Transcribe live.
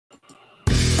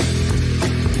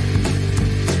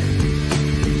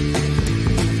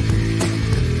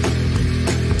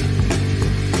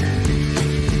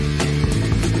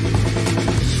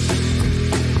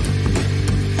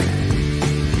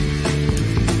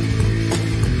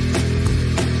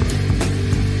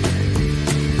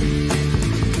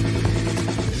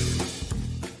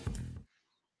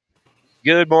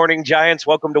Good morning, Giants.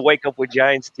 Welcome to Wake Up with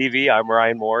Giants TV. I'm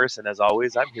Ryan Morris, and as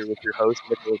always, I'm here with your host,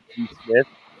 Nicholas P. Smith.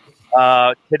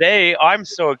 Today, I'm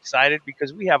so excited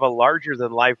because we have a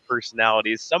larger-than-life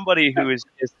personality, somebody who is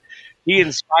he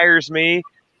inspires me.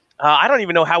 I don't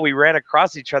even know how we ran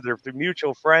across each other through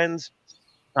mutual friends,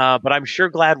 but I'm sure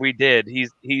glad we did. He's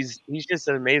just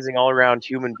an amazing all-around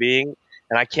human being,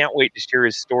 and I can't wait to share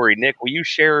his story. Nick, will you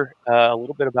share a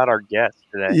little bit about our guest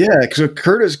today? Yeah, so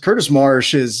Curtis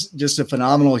Marsh is just a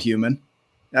phenomenal human.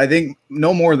 I think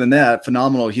no more than that,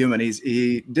 phenomenal human.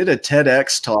 He did a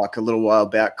TEDx talk a little while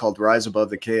back called "Rise Above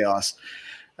the Chaos,"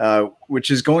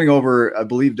 which is going over, I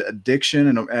believe,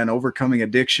 addiction and overcoming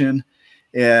addiction,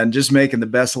 and just making the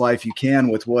best life you can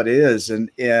with what is. I've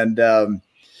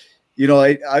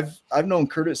known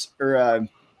Curtis,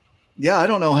 I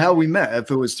don't know how we met. If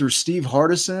it was through Steve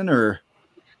Hardison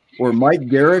or Mike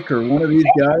Garrick or one of these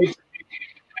guys.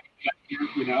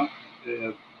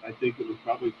 I think it was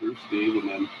probably through Steve, and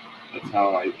then that's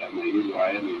how I met you,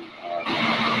 Ryan.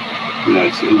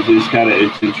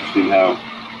 It's interesting how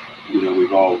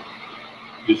we've all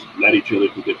just led each other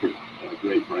to different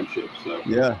great friendships. So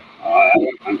yeah,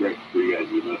 I'm grateful for you guys.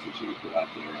 Your message and put out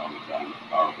there all the time. It's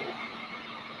powerful.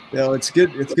 Well, it's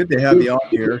good. It's good to have you on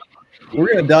here. We're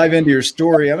going to dive into your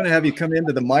story. I'm going to have you come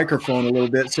into the microphone a little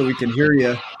bit so we can hear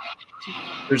you.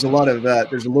 There's a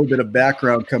little bit of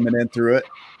background coming in through it.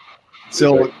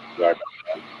 So,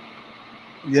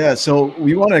 yeah, so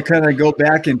we want to kind of go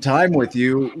back in time with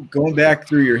you, going back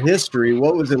through your history.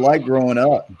 What was it like growing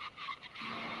up?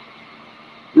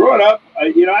 Growing up,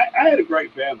 I had a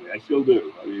great family. I still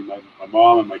do. I mean, my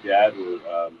mom and my dad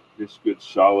were just good,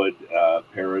 solid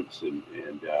parents, and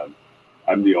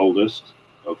I'm the oldest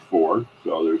of four.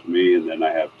 So there's me, and then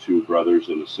I have two brothers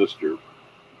and a sister.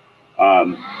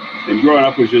 And growing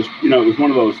up was just, it was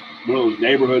one of those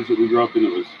neighborhoods that we grew up in.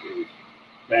 It was a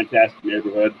fantastic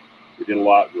neighborhood. We did a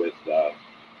lot with,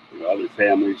 other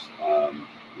families,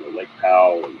 Lake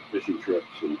Powell and fishing trips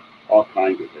and all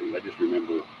kinds of things. I just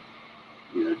remember,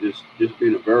 just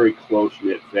being a very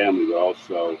close-knit family, but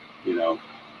also,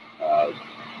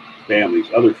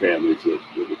 other families that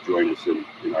would join us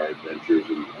in our adventures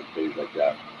and things like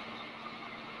that.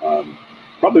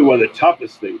 Probably one of the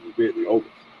toughest things was being the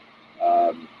oldest.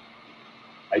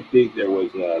 I think there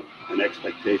was an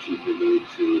expectation for me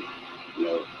to,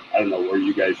 I don't know where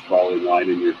you guys fall in line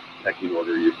in your pecking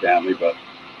order, your family, but,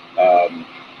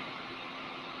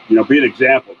 be an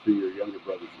example to your younger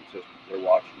brothers and sisters. They're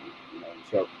watching you,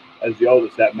 So as the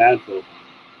oldest, that mantle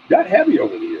got heavy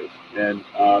over the years. And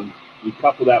you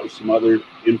couple that with some other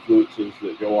influences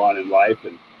that go on in life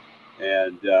and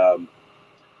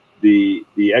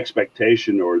the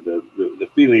expectation or the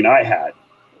feeling I had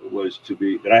was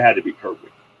that I had to be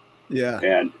perfect. Yeah.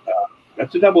 And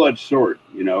that's a double-edged sword,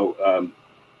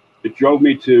 It drove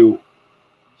me to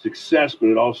success, but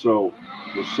it also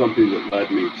was something that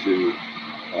led me to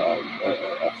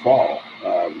a fall,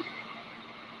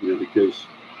 because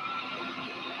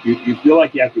you feel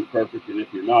like you have to be perfect, and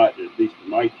if you're not, at least in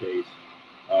my case,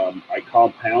 I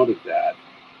compounded that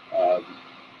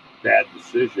bad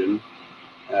decision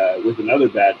with another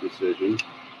bad decision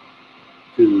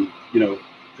to,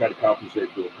 try to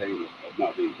compensate for the pain of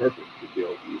not being perfect, the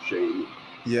guilt and the shame.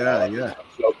 Yeah.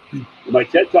 So in my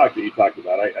TED Talk that you talked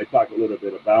about, I talk a little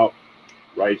bit about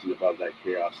rising above that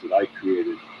chaos that I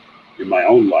created in my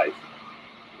own life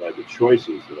by the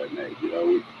choices that I made.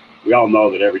 We all know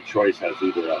that every choice has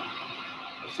either a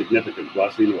significant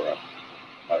blessing or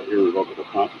a irrevocable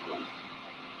consequence.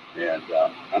 And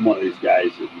I'm one of these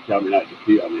guys that you tell me not to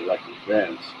pee on the electric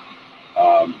fence,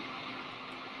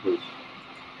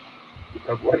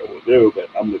 because what it will do, but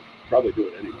I'm going to probably do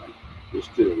it anyway,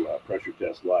 just to pressure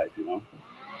test life,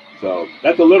 So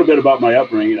that's a little bit about my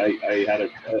upbringing. I had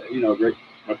great.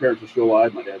 My parents are still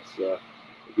alive. My dad's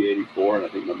 84, and I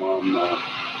think my mom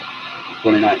is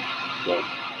 29. So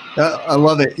I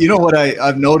love it. You know what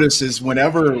I've noticed is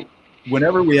whenever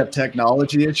we have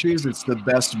technology issues, it's the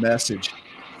best message.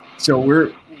 So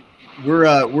we're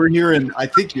hearing, I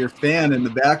think, your fan in the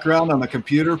background on the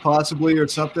computer, possibly, or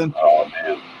something. Oh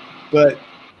man! But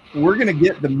we're going to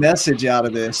get the message out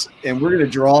of this, and we're going to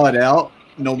draw it out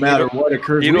no matter what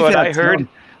occurs. You know what I heard?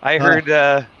 I heard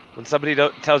when somebody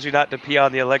tells you not to pee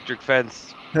on the electric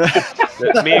fence,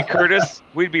 me and Curtis,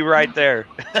 we'd be right there.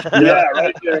 Yeah,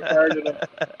 right there.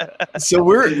 So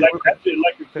that's the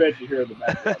electric fence you hear in the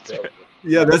background. So.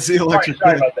 Yeah, that's the electric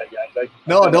Sorry fence. about that, guys.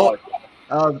 No, don't.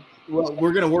 Well,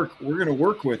 we're gonna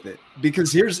work with it,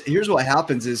 because here's what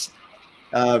happens is,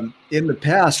 in the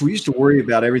past we used to worry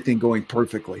about everything going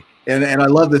perfectly, and I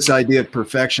love this idea of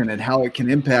perfection and how it can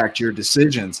impact your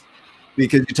decisions.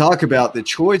 because you talk about the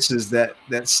choices that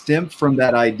stem from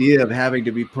that idea of having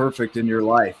to be perfect in your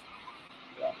life.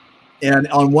 And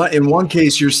in one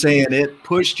case, you're saying it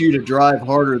pushed you to drive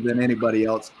harder than anybody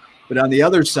else. But on the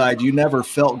other side, you never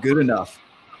felt good enough.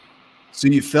 So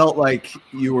you felt like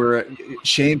you were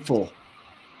shameful.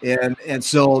 And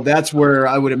so that's where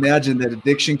I would imagine that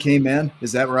addiction came in.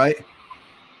 Is that right?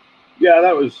 Yeah,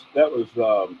 that was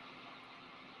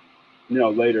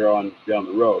later on down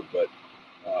the road. But,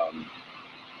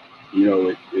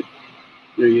 you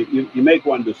make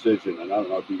one decision, and I don't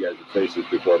know if you guys have faced this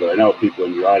before, but I know people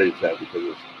in your audience have,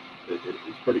 because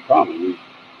it's pretty common.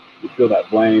 We feel that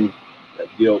blame, that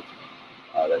guilt,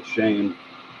 that shame,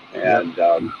 and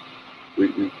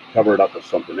we cover it up with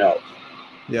something else.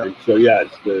 Yeah. And so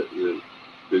it's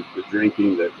the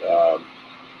drinking that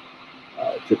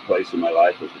took place in my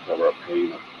life was to cover up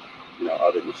pain of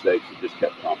other mistakes that just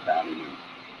kept compounding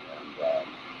and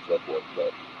so forth.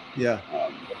 But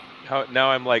now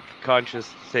I'm like conscious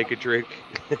to take a drink.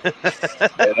 Yeah,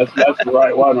 that's the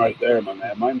right one right there, my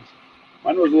man. Mine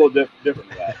was a little different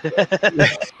than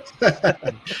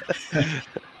that.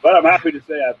 But I'm happy to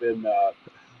say I've been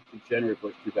since January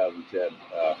 1st, 2010,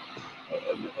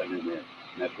 a new man,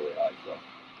 naturally high. So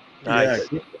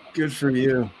nice. Yeah, good for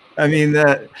you. I mean,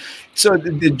 so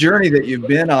the journey that you've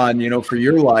been on, for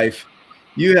your life,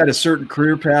 you had a certain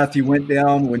career path you went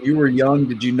down when you were young.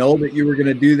 Did you know that you were going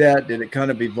to do that? Did it kind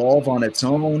of evolve on its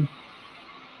own?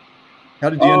 How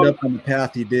did you end up on the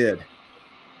path you did?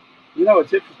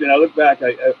 It's interesting. I look back,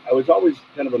 I was always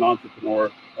kind of an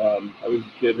entrepreneur. I was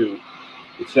a kid who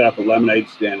would set up a lemonade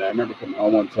stand. I remember coming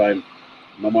home one time,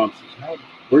 my mom says,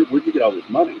 where'd you get all this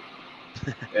money?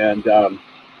 And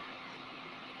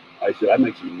I said, I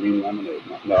make some mean lemonade.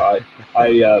 No,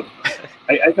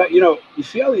 I thought, you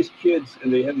see all these kids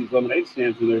and they have these lemonade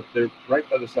stands and they're right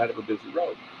by the side of a busy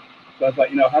road. So I thought,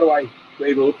 how do I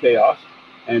create a little chaos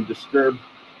and disturb,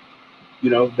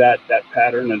 that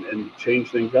pattern and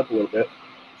change things up a little bit.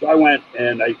 So I went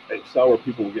and I saw where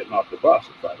people were getting off the bus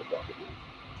at 5 o'clock at night.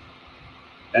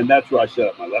 And that's where I set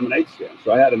up my lemonade stand.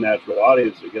 So I had a natural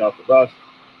audience. They get off the bus,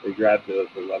 they grab the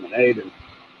lemonade. And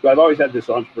so I've always had this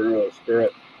entrepreneurial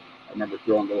spirit. I remember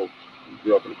grew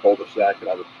up in a cul-de-sac, and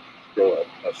I would throw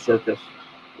a circus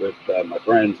with my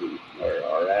friends and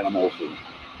our animals and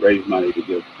raise money to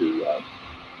give to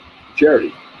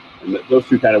charity. And those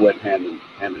two kind of went hand in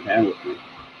hand with me.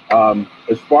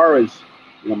 As far as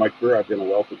my career, I've been a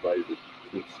wealth advisor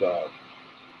since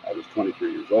I was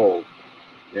 23 years old,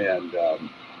 and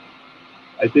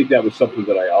I think that was something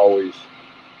that I always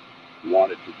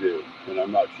wanted to do, and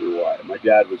I'm not sure why. My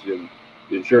dad was in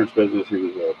the insurance business. He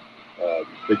was a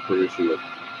big producer with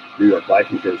New York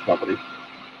Life Insurance Company,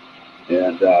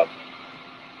 and so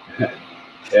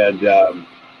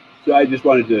I just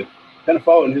wanted to kind of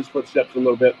follow in his footsteps a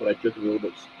little bit, but I took it a little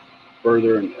bit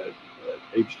further. And at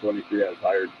age 23, I was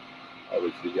hired. I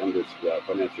was the youngest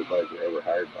financial advisor ever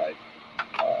hired by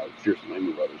Shearson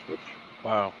Lehman Brothers, which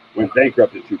went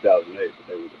bankrupt in 2008, but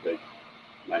they were the big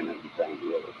 900-pound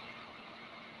gorillas.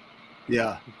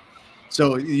 Yeah.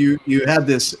 So you had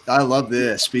this. I love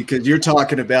this because you're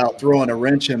talking about throwing a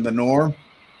wrench in the norm,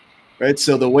 right?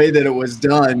 So the way that it was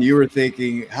done, you were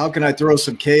thinking, how can I throw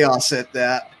some chaos at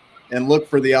that and look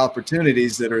for the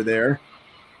opportunities that are there?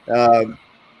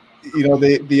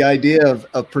 The idea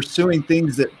of pursuing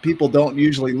things that people don't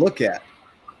usually look at.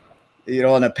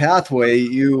 On a pathway,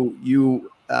 you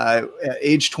at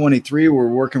age 23 were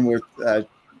working with.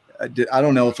 I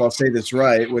don't know if I'll say this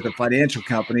right, with a financial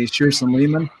company, Shearson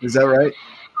Lehman. Is that right?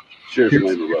 Shearson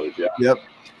Lehman Brothers, yeah. Yep.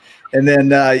 And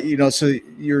then, so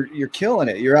you're killing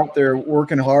it. You're out there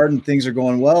working hard and things are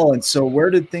going well. And so where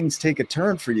did things take a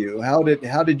turn for you? How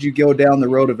did you go down the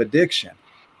road of addiction?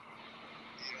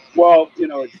 Well,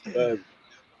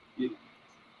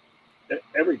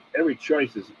 every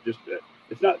choice is just,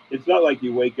 it's not like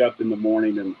you wake up in the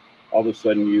morning and all of a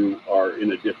sudden you are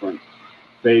in a different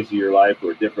phase of your life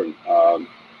or a different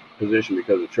position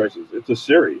because of choices. It's a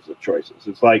series of choices.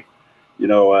 It's like,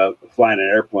 flying an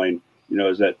airplane,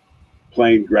 as that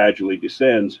plane gradually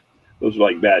descends, those are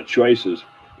like bad choices.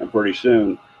 And pretty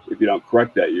soon, if you don't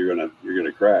correct that, you're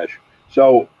gonna crash.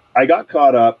 So I got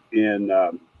caught up in,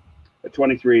 at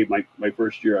 23, my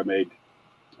first year, I made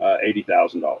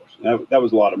 $80,000. That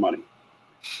was a lot of money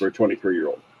for a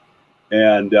 23-year-old.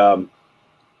 And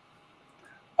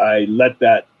I let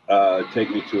that take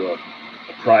me to a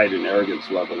pride and arrogance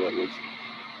level that was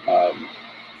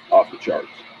off the charts.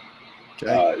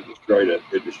 Okay.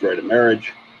 It destroyed a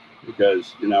marriage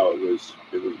because it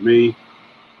was me.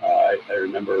 I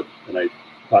remember when I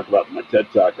talk about my TED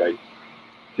Talk, I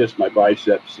kissed my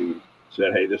biceps and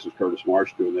said, "Hey, this is Curtis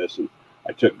Marsh doing this." And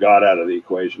I took God out of the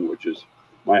equation, which is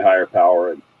my higher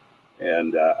power,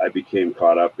 and I became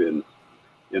caught up in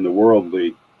the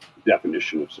worldly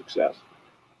definition of success.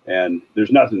 And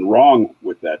there's nothing wrong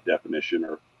with that definition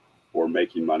or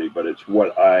making money, but it's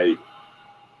what I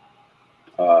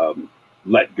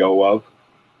let go of.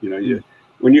 You know,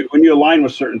 when you align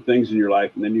with certain things in your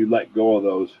life, and then you let go of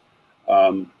those,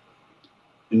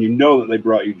 and you know that they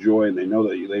brought you joy, and they know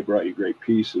that they brought you great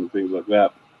peace and things like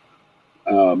that.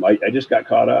 I just got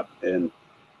caught up, and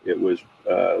it was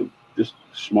just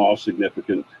small,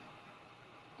 significant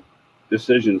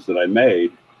decisions that I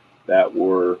made that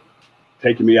were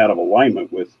taking me out of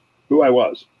alignment with who I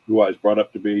was brought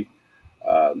up to be.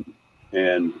 And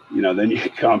then you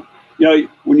come,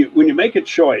 when you make a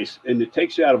choice and it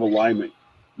takes you out of alignment,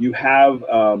 you have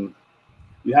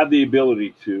the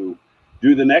ability to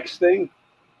do the next thing,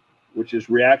 which is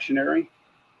reactionary,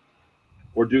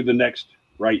 or do the next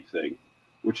right thing,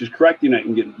 which is correcting it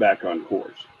and getting back on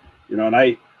course. And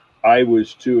I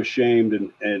was too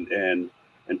ashamed and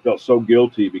felt so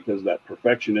guilty because of that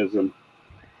perfectionism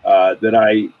that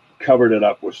I covered it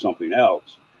up with something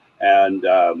else. And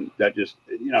that just,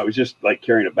 it was just like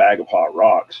carrying a bag of hot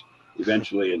rocks.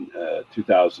 Eventually in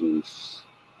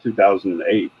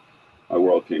 2008, my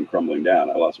world came crumbling down.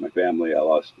 I lost my family. I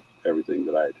lost everything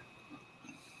that I'd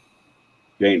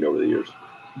gained over the years.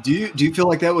 Do you feel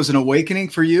like that was an awakening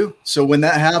for you? So when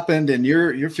that happened and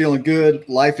you're feeling good,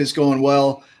 life is going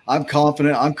well, I'm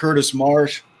confident, I'm Curtis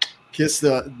Marsh, kiss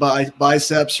the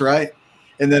biceps, right?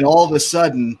 And then all of a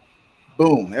sudden,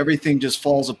 boom, everything just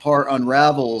falls apart,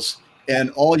 unravels, and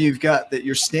all you've got that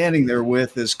you're standing there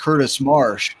with is Curtis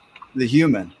Marsh, the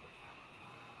human.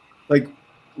 Like,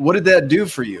 what did that do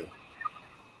for you?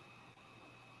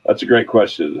 That's a great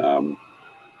question.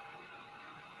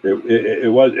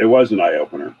 It was an eye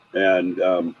opener,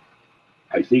 and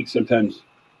I think sometimes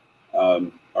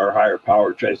our higher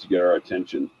power tries to get our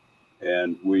attention,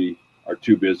 and we are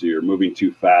too busy or moving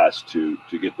too fast to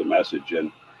get the message.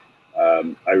 And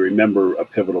I remember a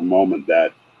pivotal moment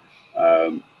that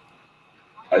I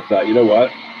thought, you know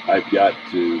what, I've got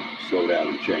to slow down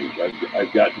and change.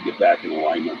 I've got to get back in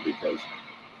alignment because,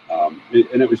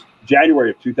 and it was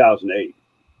January of 2008.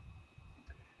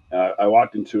 I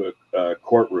walked into a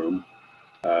courtroom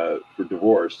for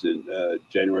divorce in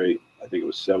January, I think it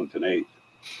was 7th and 8th.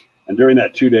 And during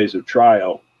that 2 days of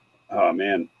trial, oh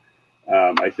man,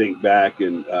 I think back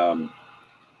and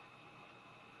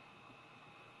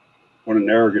what an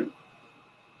arrogant,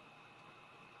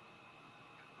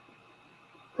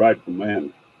 prideful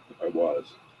man I was.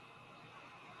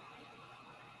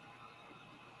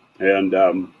 And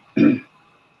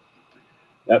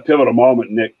that pivotal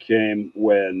moment, Nick, came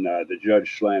when the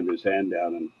judge slammed his hand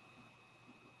down and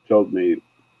told me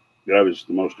that I was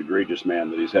the most egregious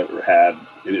man that he's ever had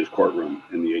in his courtroom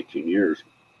in the 18 years.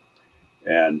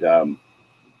 And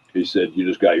he said, you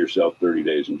just got yourself 30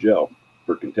 days in jail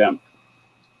for contempt.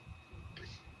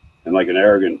 And like an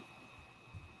arrogant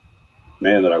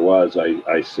man that I was,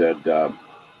 I said,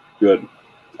 good,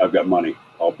 I've got money,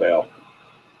 I'll bail.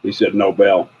 He said, no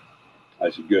bail. I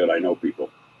said, good, I know people.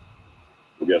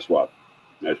 Well, guess what?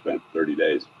 I spent 30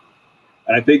 days.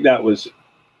 And I think that was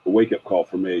a wake-up call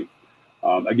for me.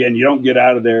 Again, you don't get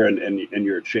out of there and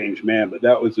you're a changed man, but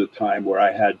that was a time where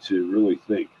I had to really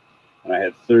think. And I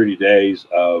had 30 days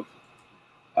of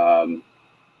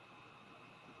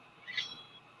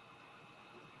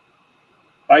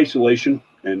isolation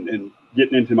and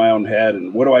getting into my own head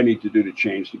and what do I need to do to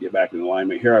change to get back in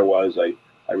alignment. Here I was, I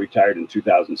retired in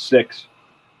 2006.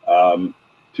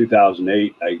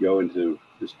 2008, I go into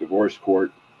this divorce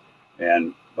court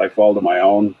and by fault of my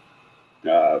own,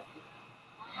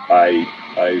 I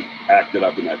acted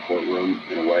up in that courtroom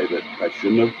in a way that I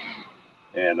shouldn't have,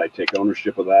 and I take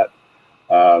ownership of that.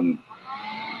 I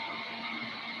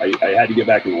had to get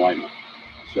back in alignment.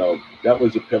 So that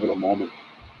was a pivotal moment.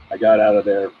 I got out of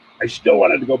there. I still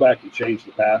wanted to go back and change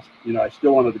the past. I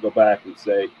still wanted to go back and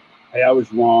say, hey, I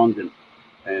was wronged,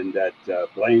 and that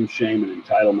blame, shame, and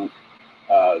entitlement.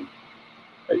 I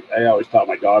always taught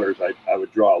my daughters I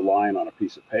would draw a line on a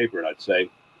piece of paper, and I'd say,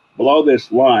 below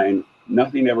this line,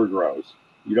 nothing ever grows.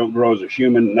 You don't grow as a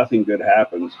human. Nothing good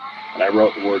happens. And I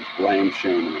wrote the words blame,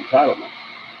 shame, and entitlement.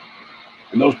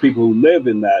 And those people who live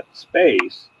in that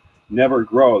space never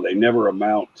grow. They never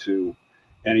amount to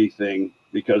anything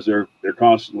because they're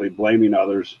constantly blaming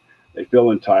others. They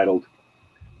feel entitled.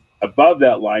 Above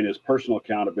that line is personal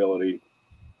accountability,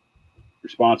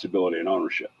 responsibility, and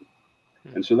ownership.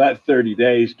 And so that 30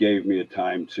 days gave me a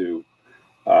time to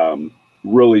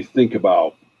really think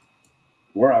about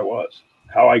where I was,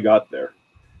 how I got there,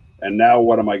 and now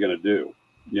what am I going to do?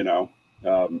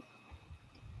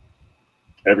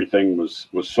 everything was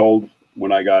sold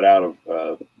when I got out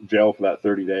of jail for that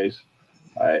 30 days.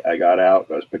 I got out.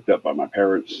 I was picked up by my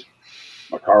parents.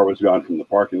 My car was gone from the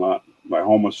parking lot. My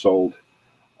home was sold.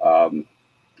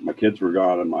 My kids were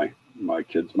gone, and my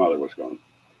kid's mother was gone.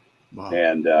 Wow.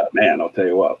 And man, I'll tell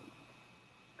you what,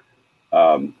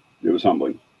 it was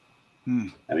humbling.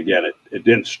 And again, it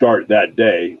didn't start that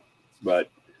day, but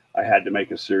I had to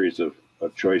make a series of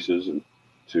choices and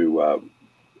to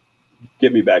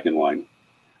get me back in line,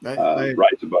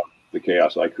 rise above the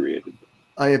chaos I created.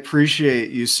 I appreciate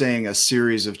you saying a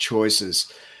series of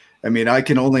choices. I mean, I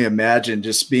can only imagine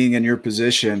just being in your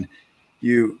position.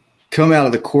 You come out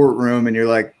of the courtroom and you're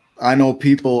like, I know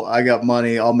people, I got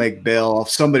money, I'll make bail,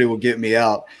 somebody will get me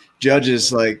out. Judge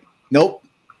is like, nope,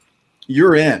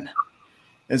 you're in.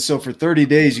 And so for 30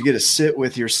 days, you get to sit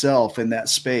with yourself in that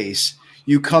space.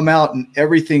 You come out and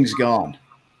everything's gone.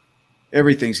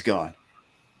 Everything's gone.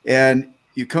 And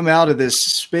you come out of this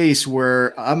space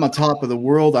where I'm on top of the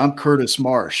world. I'm Curtis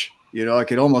Marsh. You know, I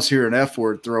could almost hear an F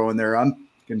word throw in there. I'm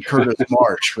in Curtis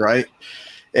Marsh, right?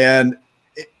 And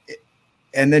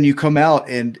then you come out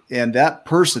and that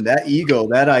person, that ego,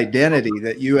 that identity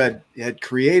that you had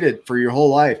created for your whole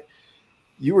life,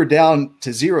 you were down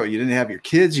to zero. You didn't have your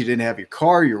kids. You didn't have your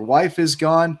car. Your wife is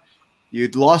gone.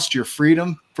 You'd lost your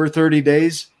freedom for 30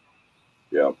 days.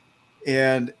 Yeah.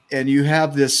 And you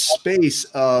have this space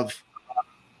of,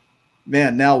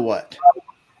 man, now what?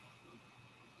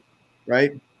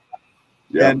 Right?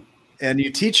 Yeah. And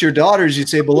you teach your daughters, you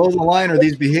say below the line are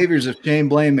these behaviors of shame,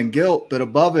 blame, and guilt, but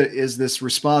above it is this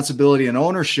responsibility and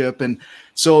ownership. And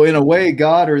so in a way,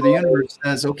 God or the universe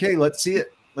says, okay, let's see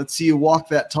it. Let's see you walk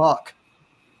that talk.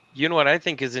 You know what I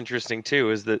think is interesting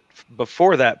too, is that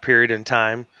before that period in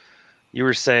time, you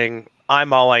were saying,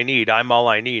 I'm all I need. I'm all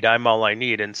I need. I'm all I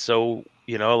need. And so,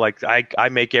 you know, like I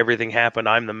make everything happen.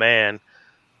 I'm the man.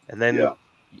 And then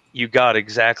you got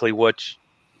exactly what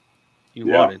you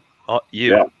wanted.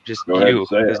 Just you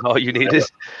is all you need. Is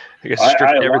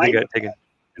stripped everything got taken.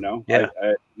 You know,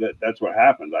 that's what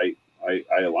happened. I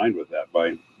aligned with that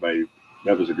by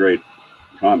that was a great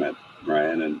comment,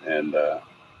 Ryan, and I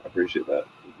appreciate that.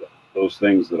 Those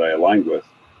things that I aligned with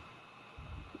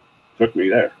took me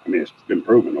there. I mean, it's been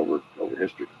proven over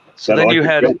history. So then you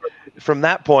had, from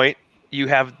that point, you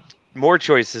have more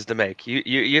choices to make. You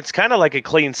it's kind of like a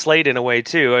clean slate in a way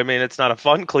too. I mean, it's not a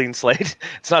fun clean slate.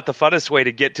 It's not the funnest way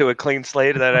to get to a clean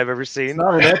slate that I've ever seen.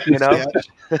 You know,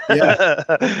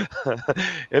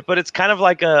 but it's kind of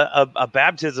like a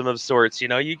baptism of sorts. You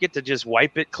know, you get to just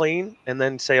wipe it clean and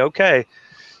then say, okay,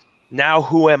 now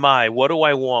who am I? What do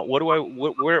I want?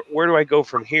 Where do I go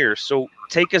from here? So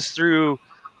take us through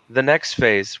the next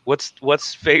phase.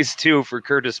 What's phase 2 for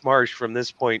Curtis Marsh from this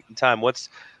point in time? What's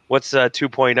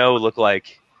 2.0 look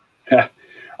like?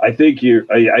 I think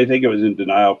I think it was in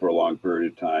denial for a long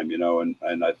period of time, you know,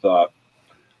 and I thought,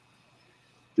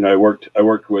 you know, I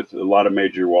worked with a lot of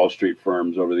major Wall Street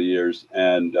firms over the years,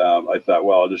 and I thought,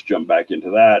 well, I'll just jump back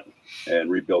into that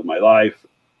and rebuild my life.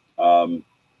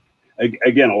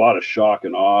 Again, a lot of shock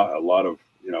and awe, a lot of,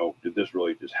 you know, did this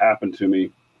really just happen to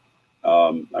me?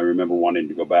 I remember wanting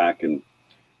to go back and,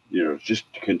 you know,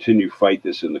 just to continue fight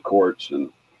this in the courts,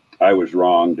 and I was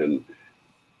wronged, and,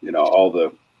 you know, all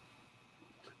the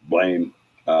blame,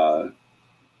 you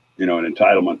know, and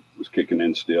entitlement was kicking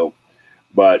in still.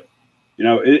 But, you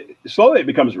know, slowly it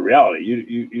becomes a reality.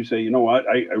 You say, you know what,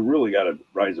 I really got to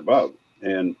rise above,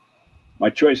 and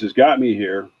my choices got me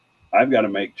here. I've got to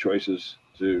make choices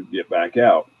to get back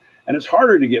out. And it's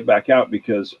harder to get back out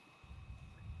because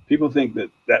people think that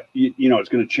you know, it's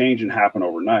going to change and happen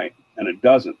overnight, and it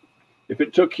doesn't. If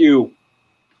it took you,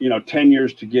 you know, 10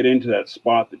 years to get into that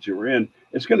spot that you were in,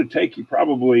 it's going to take you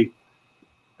probably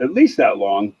at least that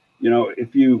long, you know,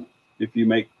 if you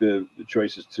make the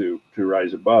choices to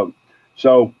rise above.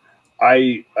 So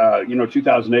you know,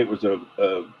 2008 was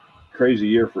a crazy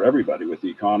year for everybody with the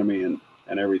economy and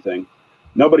everything.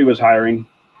 Nobody was hiring.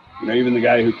 You know, even the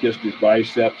guy who kissed his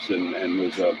biceps and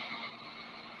was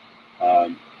a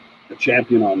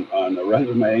champion on a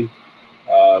resume,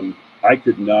 I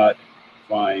could not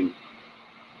find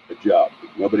a job.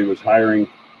 Nobody was hiring.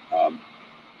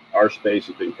 Our space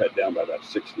had been cut down by about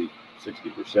 60%.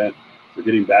 So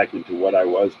getting back into what I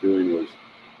was doing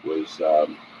was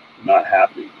not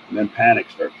happening. And then panic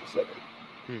starts to set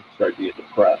in. Start to get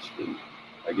depressed. And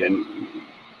again,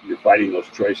 you're fighting those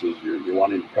choices. You're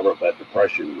wanting to cover up that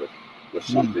depression with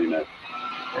something that,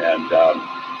 and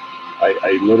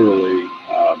I literally,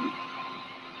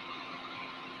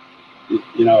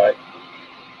 you know,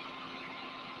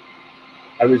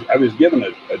 I was given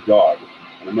a dog,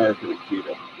 an American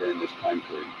Akita, during this time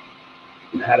period,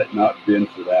 and had it not been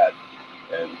for that,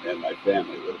 and my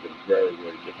family. It would have been very,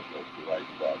 very difficult to rise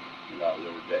above. You know,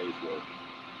 there were days where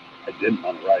I didn't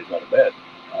want to rise out of bed.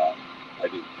 I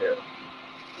didn't care.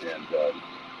 And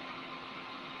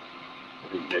I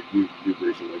think, Nick, you've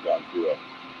recently gone through a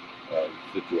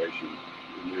situation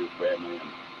in your family,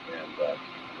 and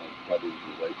probably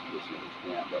relate to this, you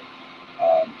understand, but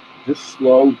just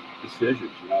slow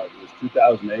decisions. You know, it was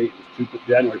 2008. It was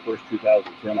January 1st,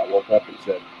 2010. I woke up and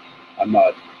said, I'm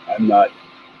not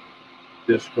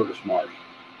this Curtis Marsh.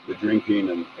 The drinking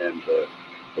and the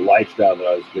lifestyle that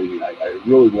I was leading. I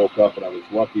really woke up, and I was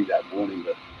lucky that morning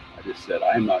that I just said,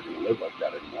 I'm not going to live like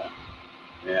that anymore.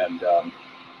 And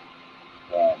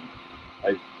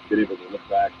I've been able to look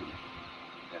back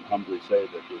and humbly say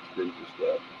that it's been just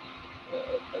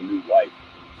a new life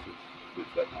since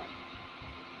that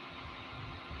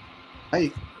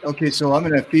time. Okay, so I'm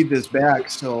going to feed this back.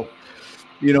 So,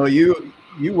 you know, you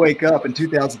wake up in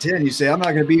 2010, you say, I'm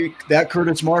not going to be that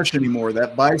Curtis Marsh anymore,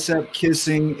 that bicep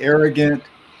kissing, arrogant,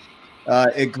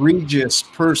 egregious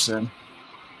person.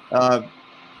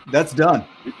 That's done.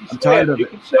 I'm tired of it. You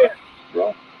can say it,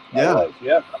 bro.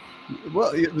 Yeah.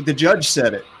 Well, the judge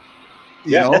said it.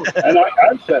 You know? And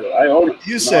I've said it. I own it.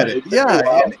 You said it. Yeah.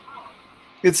 And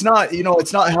it's not, you know,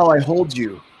 it's not how I hold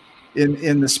you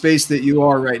in the space that you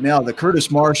are right now. The Curtis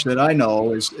Marsh that I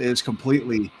know is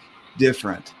completely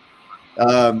different.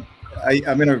 I'm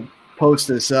going to post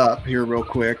this up here real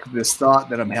quick, this thought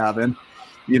that I'm having.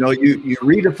 You know, you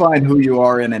redefine who you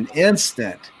are in an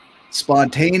instant,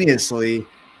 spontaneously,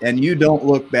 and you don't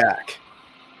look back.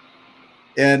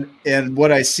 And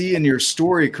what I see in your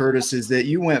story, Curtis, is that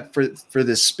you went for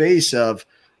this space of,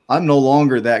 I'm no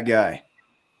longer that guy.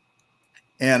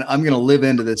 And I'm going to live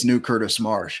into this new Curtis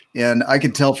Marsh. And I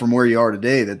can tell from where you are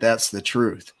today that that's the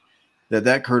truth.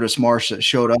 That Curtis Marsh that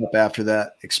showed up after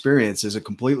that experience is a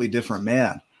completely different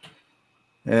man.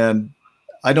 And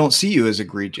I don't see you as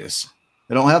egregious.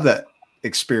 I don't have that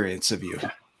experience of you.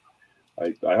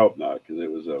 I hope not, because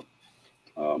it was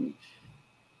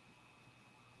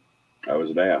I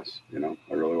was an ass, you know,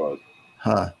 I really was.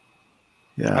 Huh.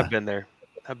 Yeah. I've been there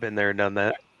and done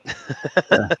that.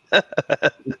 I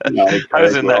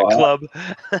was in that club.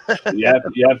 you have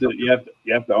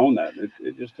to own that.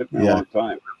 It just took me a long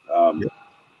time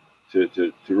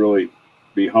to really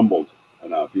be humbled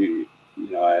enough. You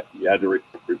had to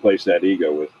replace that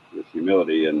ego with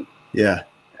humility and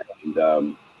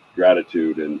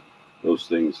gratitude and those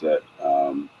things that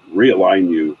realign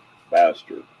you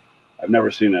faster. I've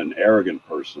never seen an arrogant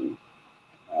person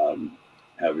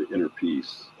have inner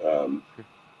peace.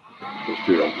 Those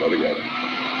two don't go together.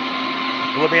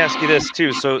 Well, let me ask you this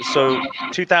too. So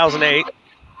 2008,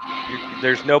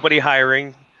 there's nobody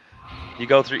hiring. You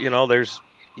go through,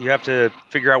 you have to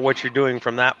figure out what you're doing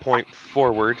from that point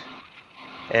forward,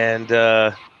 and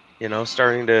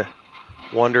starting to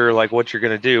wonder like what you're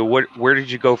going to do. Where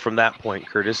did you go from that point,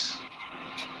 Curtis?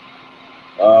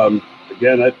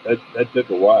 Again, that took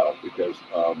a while because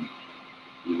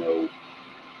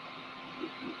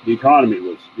the economy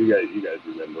was, you guys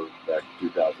remember back in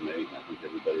 2008, and I think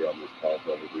everybody on this call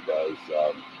probably does,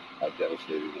 how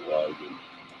devastating it was.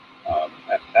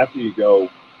 And after you go,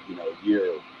 a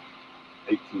year,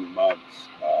 18 months,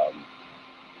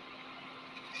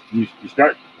 you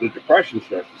start, the depression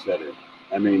starts to set in.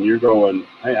 I mean, you're going,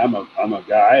 hey, I'm a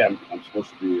guy, I'm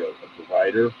supposed to be a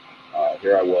provider.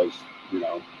 Here I was,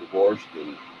 divorced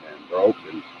and broke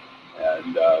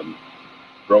and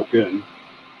broken.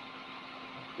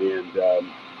 And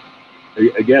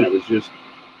again, it was just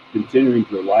continuing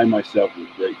to align myself with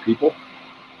great people,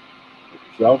 like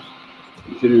yourselves,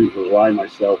 continuing to align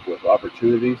myself with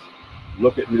opportunities,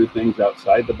 look at new things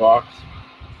outside the box.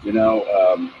 Again,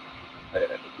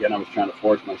 I was trying to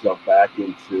force myself back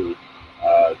into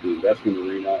the investment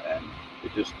arena, and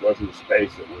it just wasn't a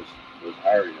space that was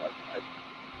hiring. I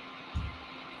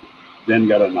then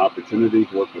got an opportunity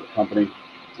to work with a company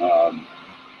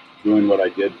doing what I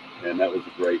did, and that was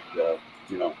a great,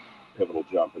 pivotal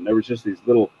jump. And there was just these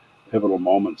little pivotal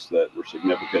moments that were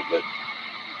significant that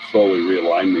slowly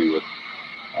realigned me with,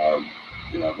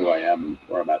 who I am and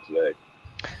where I'm at today.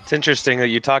 It's interesting that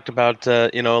you talked about,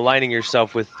 aligning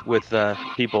yourself with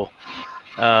people.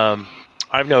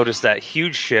 I've noticed that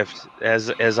huge shift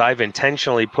as I've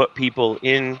intentionally put people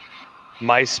in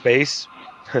my space.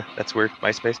 That's weird.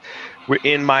 My space. We're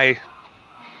in my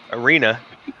arena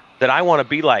that I want to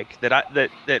be like.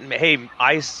 Hey,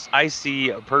 I see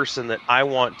a person that I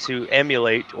want to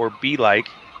emulate or be like.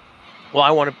 Well,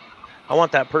 I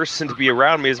want that person to be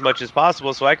around me as much as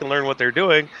possible so I can learn what they're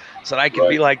doing, so that I can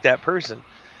be like that person.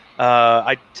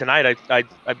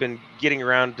 I've been getting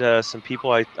around some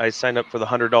people. I signed up for the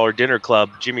 $100 dinner club,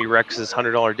 Jimmy Rex's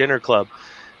 $100 dinner club,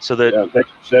 so that thanks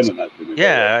for sending that to me.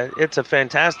 yeah, it's a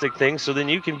fantastic thing. So then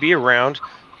you can be around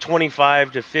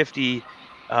 25 to 50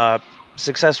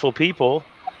 successful people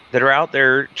that are out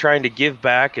there trying to give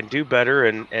back and do better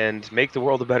and make the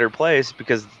world a better place,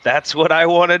 because that's what I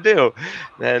want to do,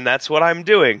 and that's what I'm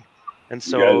doing. And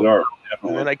You guys so are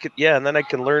and then definitely. and then I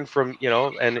can learn from,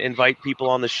 and invite people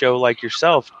on the show like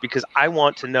yourself, because I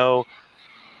want to know,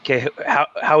 okay,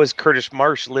 how is Curtis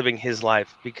Marsh living his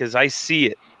life? Because I see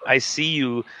it. I see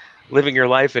you living your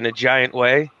life in a giant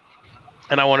way,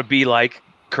 and I want to be like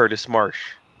Curtis Marsh.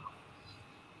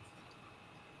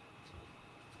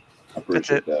 I That's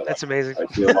appreciate it. that. That's amazing. I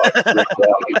see a lot of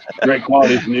great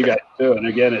qualities in you guys too. And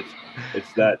again,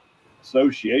 it's that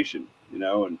association,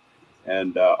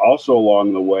 and also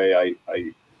along the way,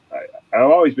 I've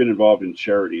always been involved in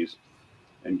charities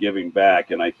and giving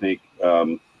back. And I think,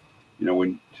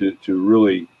 when to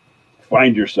really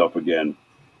find yourself again,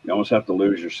 you almost have to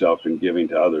lose yourself in giving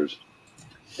to others.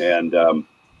 And,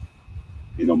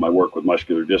 my work with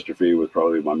muscular dystrophy was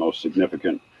probably my most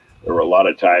significant. There were a lot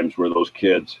of times where those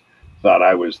kids thought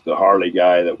I was the Harley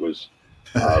guy that was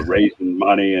raising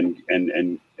money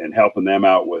and helping them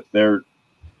out with their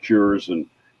cures and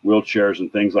wheelchairs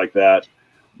and things like that.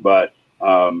 But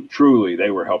truly, they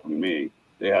were helping me.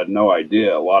 They had no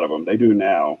idea, a lot of them. They do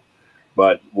now.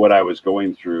 But what I was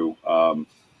going through, and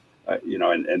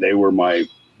they were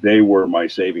my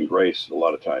saving grace a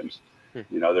lot of times.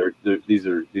 These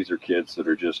are kids that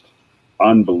are just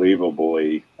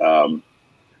unbelievably.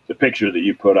 The picture that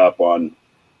you put up on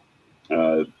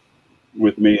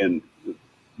with me and the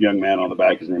young man on the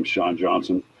back, his name's Sean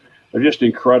Johnson. They're just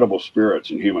incredible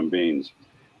spirits and human beings.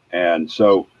 And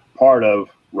so part of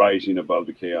rising above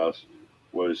the chaos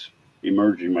was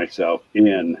emerging myself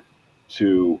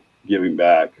into giving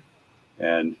back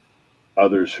and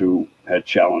others who had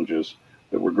challenges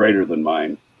that were greater than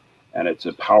mine. And it's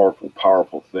a powerful,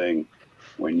 powerful thing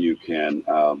when you can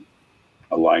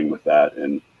align with that,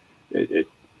 and it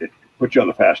puts you on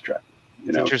the fast track.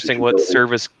 It's interesting what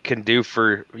service can do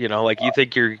for, like you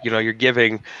think you're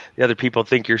giving, the other people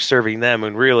think you're serving them,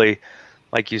 and really,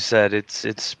 like you said,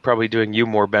 it's probably doing you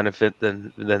more benefit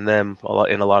than them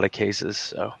in a lot of cases.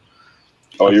 So.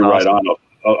 You're awesome. Right on.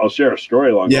 I'll share a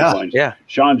story along those lines. Yeah.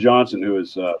 Sean Johnson, who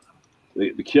is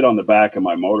the kid on the back of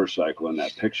my motorcycle in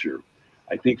that picture,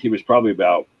 I think he was probably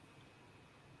about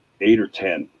 8 or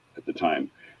 10 at the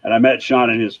time. And I met Sean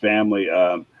and his family.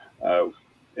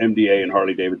 MDA and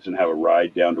Harley Davidson have a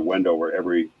ride down to Wendover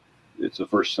it's the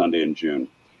first Sunday in June.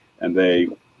 And they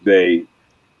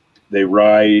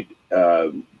ride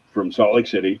from Salt Lake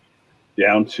City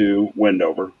down to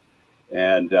Wendover.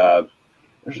 And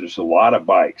there's just a lot of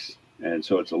bikes. And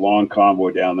so it's a long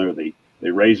convoy down there. They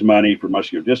raise money for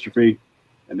muscular dystrophy.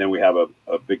 And then we have a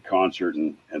big concert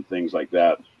and things like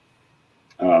that.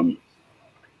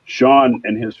 Sean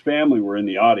and his family were in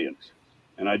the audience.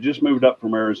 And I just moved up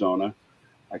from Arizona.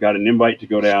 I got an invite to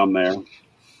go down there.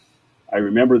 I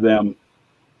remember them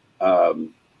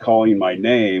calling my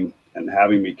name and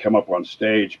having me come up on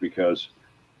stage because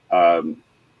I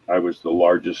was the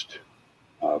largest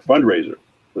fundraiser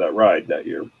for that ride that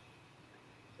year.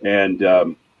 And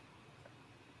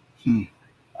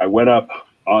I went up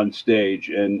on stage,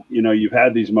 and you've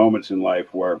had these moments in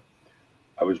life where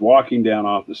I was walking down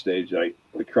off the stage, the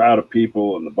crowd of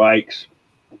people and the bikes,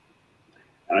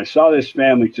 and I saw this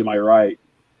family to my right,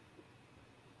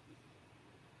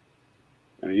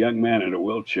 and a young man in a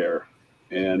wheelchair.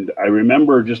 And I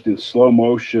remember just in slow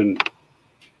motion,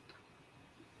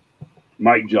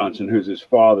 Mike Johnson, who's his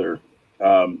father,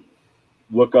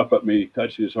 look up at me,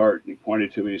 touched his heart, and he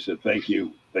pointed to me and said, thank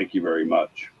you very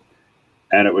much.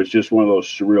 And it was just one of those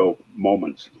surreal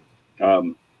moments.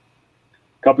 A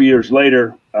couple years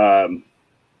later, I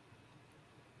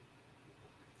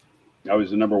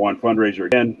was the #1 fundraiser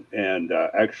again, and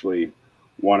actually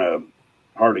won a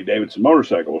Harley Davidson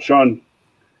motorcycle. Well, Sean,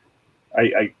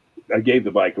 I gave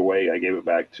the bike away. I gave it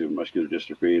back to muscular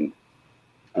dystrophy,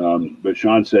 and but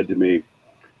Sean said to me,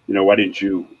 why didn't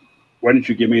you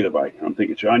give me the bike? And I'm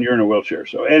thinking, Sean, you're in a wheelchair.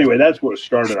 So anyway, that's what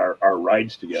started our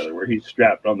rides together, where he's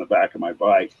strapped on the back of my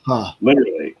bike,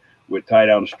 literally with tie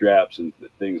down straps and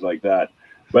things like that.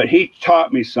 But he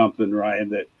taught me something, Ryan,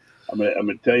 that I'm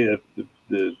gonna tell you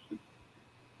the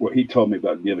what he told me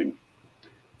about giving.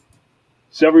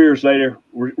 Several years later,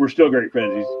 we're still great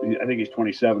friends. I think he's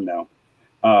 27 now.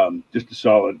 Just a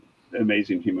solid,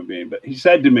 amazing human being. But he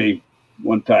said to me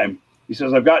one time, he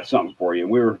says, I've got something for you.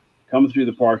 And we were coming through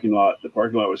the parking lot. The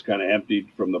parking lot was kind of emptied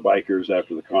from the bikers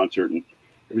after the concert, and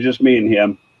it was just me and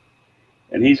him.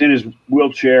 And he's in his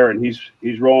wheelchair, and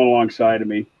he's rolling alongside of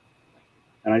me.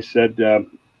 And I said,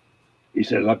 he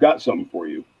says, I've got something for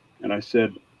you. And I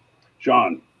said,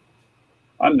 John,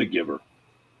 I'm the giver.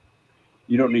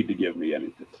 You don't need to give me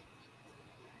anything.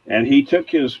 And he took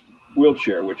his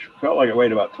wheelchair, which felt like it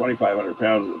weighed about 2,500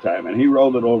 pounds at the time, and he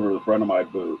rolled it over the front of my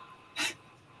boot.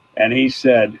 And he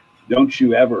said, don't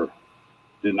you ever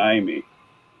deny me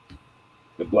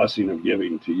the blessing of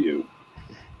giving to you.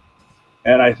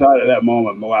 And I thought at that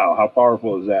moment, wow, how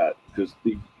powerful is that? Because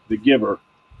the giver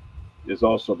is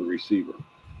also the receiver.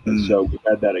 And so we've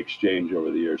had that exchange over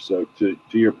the years. So to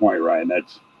your point, Ryan,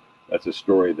 that's a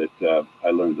story that I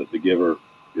learned, that the giver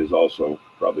is also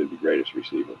probably the greatest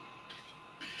receiver.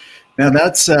 Now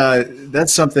that's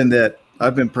something that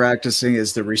I've been practicing,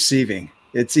 is the receiving.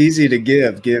 It's easy to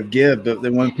give, but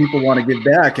then when people want to give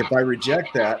back, if I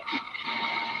reject that,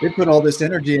 they put all this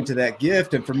energy into that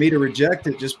gift, and for me to reject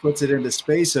it just puts it into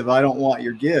space of, I don't want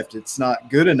your gift. It's not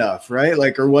good enough, right?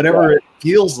 Like, or whatever it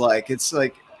feels like. It's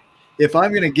like, if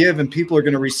I'm going to give and people are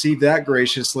going to receive that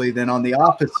graciously, then on the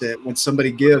opposite, when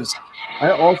somebody gives,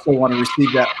 I also want to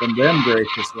receive that from them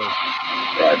graciously.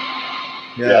 Right.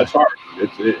 Yeah, it's hard.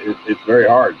 It's very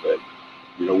hard, but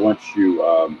once you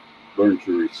learn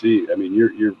to receive, I mean,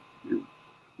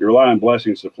 you're allowing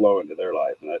blessings to flow into their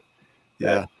life, and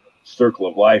that circle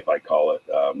of life, I call it,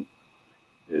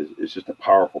 is just a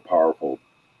powerful,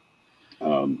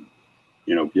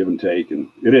 give and take, and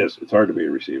it's hard to be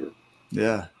a receiver.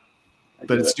 Yeah,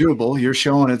 but it's doable. You're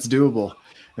showing it's doable.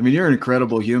 I mean, you're an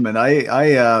incredible human.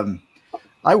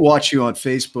 I watch you on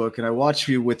Facebook, and I watch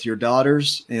you with your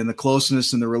daughters and the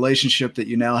closeness and the relationship that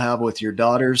you now have with your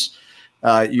daughters.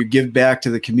 You give back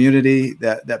to the community.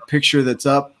 That picture that's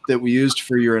up that we used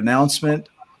for your announcement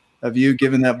of you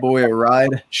giving that boy a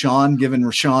ride, giving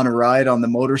Rashawn a ride on the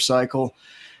motorcycle,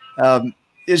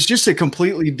 is just a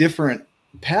completely different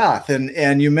path.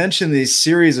 And you mentioned these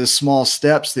series of small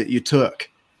steps that you took,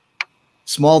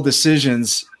 small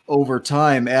decisions over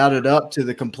time added up to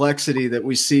the complexity that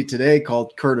we see today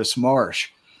called Curtis Marsh.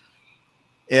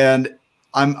 And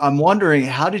I'm wondering,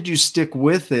 how did you stick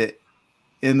with it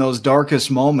in those darkest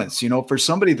moments? For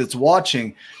somebody that's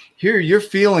watching here, you're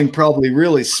feeling probably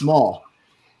really small,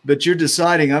 but you're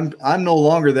deciding, I'm no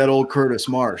longer that old Curtis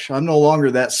Marsh. I'm no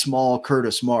longer that small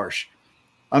Curtis Marsh.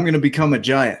 I'm going to become a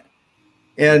giant.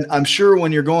 And I'm sure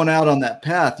when you're going out on that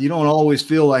path, you don't always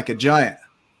feel like a giant.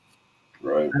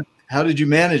 Right. How did you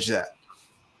manage that?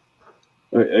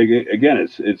 Again,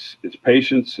 it's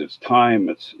patience, it's time,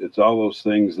 it's all those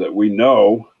things that we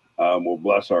know will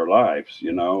bless our lives,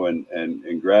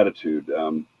 and gratitude.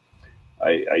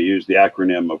 I use the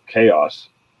acronym of chaos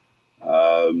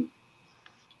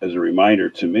as a reminder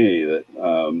to me that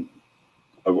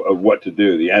of what to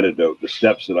do, the antidote, the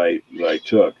steps that I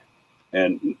took.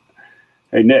 And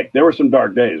hey, Nick, there were some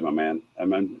dark days, my man.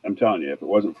 I'm telling you, if it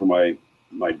wasn't for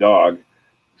my dog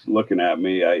looking at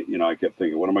me, I kept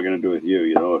thinking, what am I going to do with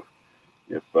you?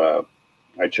 If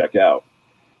I check out,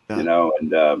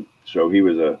 and so he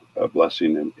was a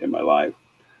blessing in my life.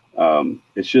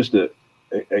 It's just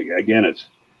again, it's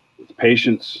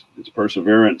patience, it's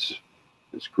perseverance,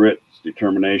 it's grit, it's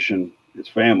determination, it's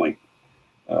family.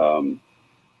 I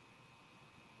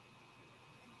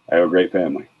have a great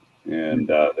family, and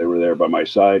they were there by my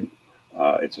side.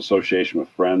 It's association with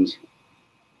friends.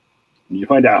 You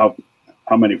find out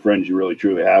how many friends you really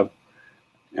truly have,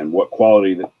 and what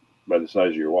quality that by the size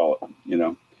of your wallet.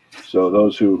 So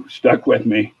those who stuck with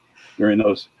me during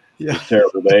those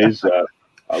terrible days,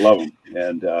 I love them,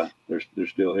 and they're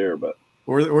still here. But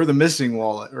or the missing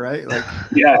wallet, right? Like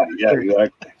yeah,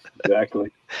 exactly.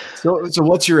 So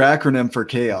what's your acronym for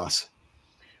chaos?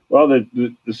 Well,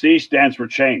 the C stands for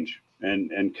change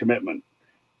and commitment.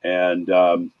 And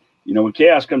when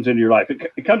chaos comes into your life,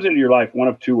 it comes into your life one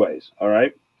of two ways. All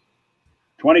right.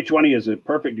 2020 is a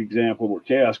perfect example where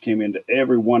chaos came into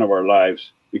every one of our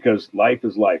lives, because life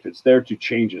is life. It's there to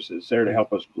change us. It's there to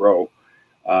help us grow.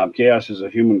 Chaos is a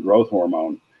human growth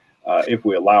hormone, if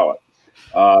we allow it.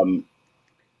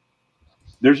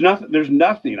 There's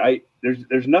nothing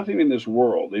in this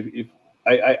world.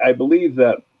 I believe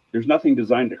that there's nothing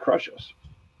designed to crush us.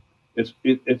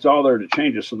 It's all there to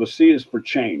change us. So the C is for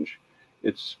change.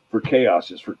 It's for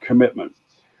chaos. It's for commitment.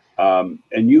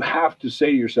 And you have to say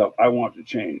to yourself, I want to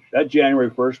change. That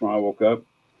January 1st, when I woke up,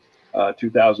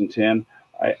 2010,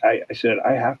 I said,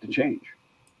 I have to change.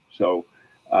 So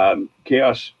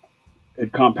chaos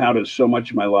had compounded so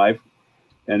much in my life,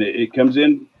 and it comes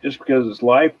in just because it's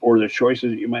life or the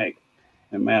choices that you make.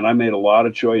 And man, I made a lot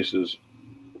of choices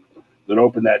that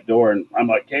opened that door, and I'm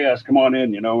like, chaos, come on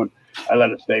in, and I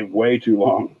let it stay way too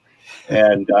long.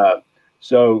 And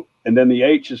so And then the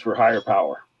H is for higher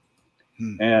power.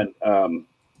 And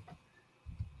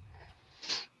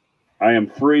I am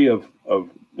free of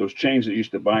those chains that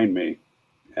used to bind me.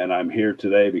 And I'm here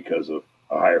today because of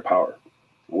a higher power.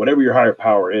 Whatever your higher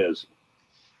power is,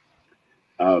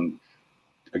 again,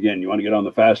 you want to get on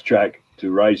the fast track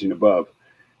to rising above.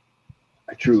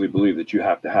 I truly believe that you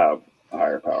have to have a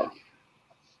higher power.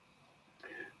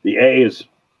 The A is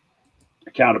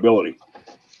accountability.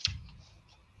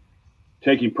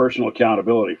 Taking personal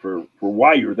accountability for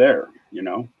why you're there. You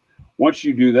know, once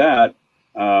you do that,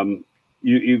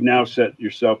 you've now set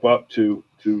yourself up to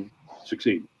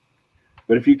succeed.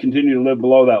 But if you continue to live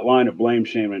below that line of blame,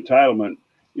 shame, and entitlement,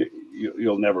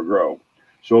 you'll never grow.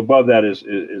 So above that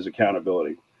is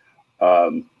accountability.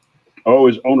 O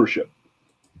is ownership.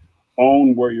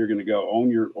 Own where you're going to go.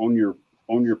 Own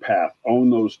your path. Own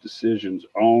those decisions.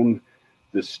 Own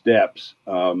the steps.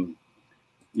 You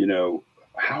know,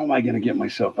 how am I going to get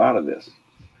myself out of this?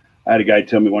 I had a guy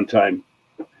tell me one time.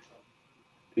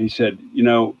 He said, you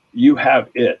know, you have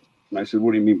it. And I said,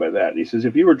 what do you mean by that? And he says,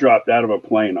 if you were dropped out of a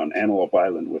plane on Antelope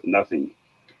Island with nothing,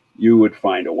 you would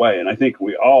find a way. And I think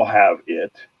we all have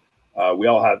it. We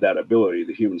all have that ability.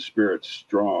 The human spirit's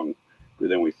stronger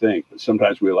than we think, but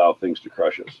sometimes we allow things to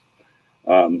crush us.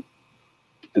 And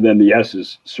then the S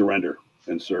is surrender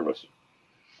and service.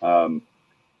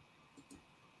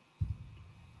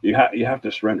 You have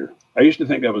to surrender. I used to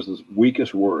think that was the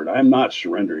weakest word. I am not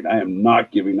surrendering. I am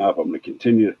not giving up. I'm going to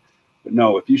continue. But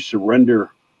no, if you surrender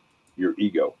your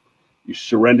ego, you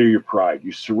surrender your pride,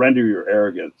 you surrender your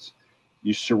arrogance,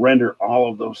 you surrender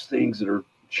all of those things that are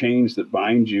chains that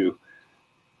bind you.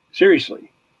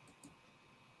 Seriously,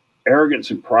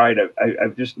 arrogance and pride,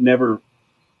 I've just never,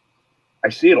 I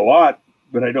see it a lot,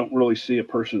 but I don't really see a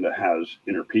person that has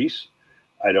inner peace.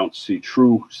 I don't see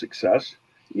true success.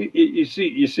 You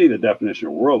see the definition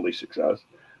of worldly success,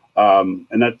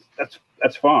 and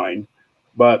that's fine.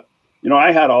 But you know,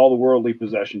 I had all the worldly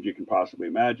possessions you can possibly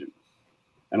imagine,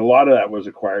 and a lot of that was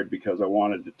acquired because I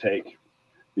wanted to take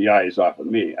the eyes off of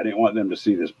me. I didn't want them to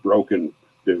see this broken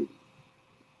dude.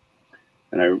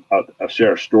 And I'll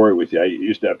share a story with you. I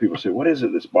used to have people say, "What is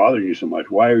it that's bothering you so much?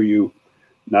 Why are you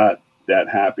not that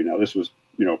happy?" Now, this was,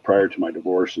 you know, prior to my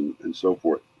divorce and so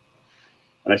forth.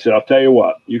 And I said, I'll tell you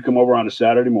what, you come over on a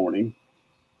Saturday morning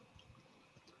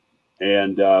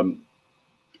and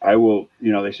I will,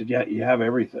 you know, they said, yeah, you have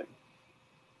everything.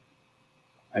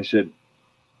 I said,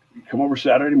 come over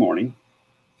Saturday morning.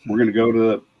 We're going to go to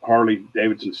the Harley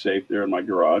Davidson safe there in my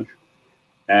garage.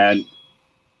 And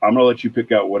I'm going to let you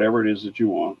pick out whatever it is that you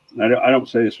want. And I don't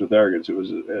say this with arrogance. It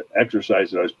was an exercise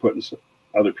that I was putting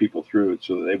other people through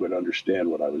so that they would understand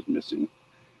what I was missing.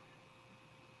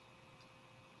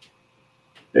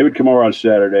 They would come over on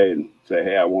Saturday and say,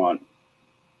 hey, I want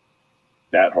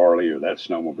that Harley or that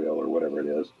snowmobile or whatever it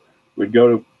is. We'd go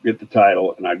to get the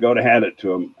title, and I'd go to hand it to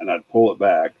them, and I'd pull it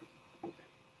back,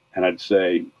 and I'd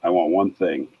say, I want one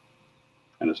thing,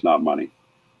 and it's not money.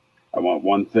 I want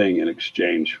one thing in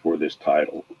exchange for this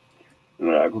title. And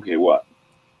they're like, okay, what?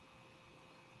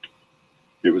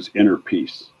 It was inner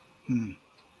peace. And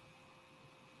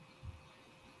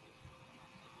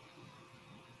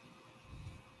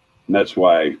that's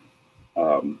why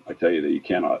I tell you that you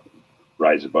cannot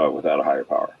rise above without a higher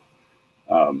power.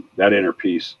 That inner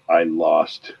peace I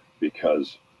lost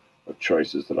because of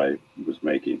choices that I was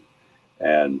making.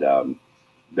 And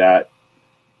that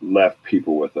left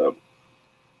people with a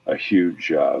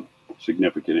huge,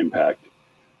 significant impact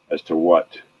as to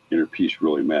what inner peace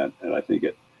really meant. And I think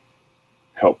it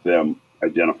helped them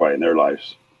identify in their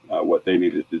lives what they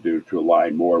needed to do to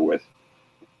align more with,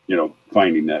 you know,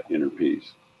 finding that inner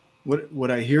peace. What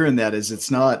I hear in that is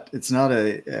it's not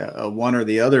a one or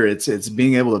the other. It's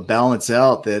being able to balance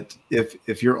out that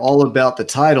if you're all about the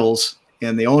titles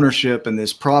and the ownership and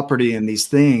this property and these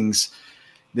things,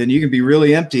 then you can be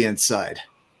really empty inside.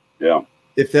 Yeah.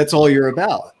 If that's all you're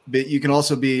about. But you can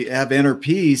also have inner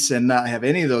peace and not have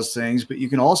any of those things, but you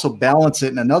can also balance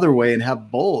it in another way and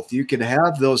have both. You could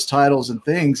have those titles and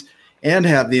things and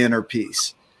have the inner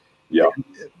peace. Yeah.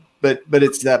 But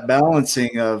it's that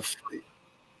balancing of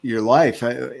your life.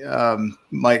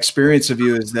 My experience of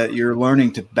you is that you're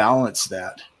learning to balance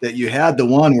that you had the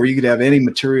one where you could have any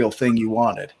material thing you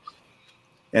wanted.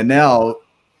 And now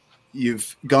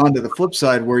you've gone to the flip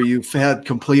side where you've had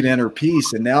complete inner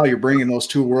peace. And now you're bringing those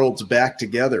two worlds back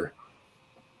together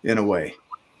in a way.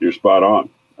 You're spot on.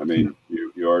 I mean,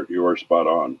 you are spot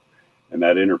on. And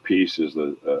that inner peace is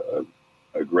a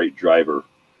great driver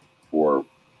for,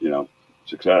 you know,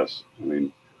 success. I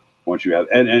mean, once you have,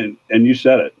 and you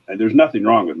said it, and there's nothing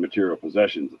wrong with material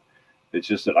possessions. It's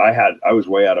just that I was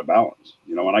way out of balance.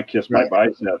 You know, when I kissed my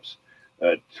biceps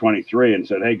at 23 and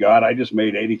said, "Hey God, I just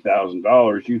made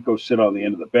 $80,000. You go sit on the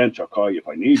end of the bench. I'll call you if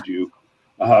I need you.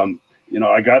 You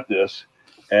know, I got this."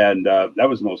 And that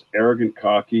was the most arrogant,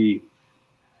 cocky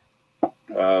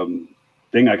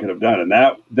thing I could have done. And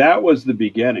that was the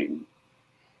beginning.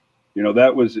 You know,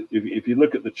 that was, if you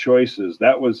look at the choices,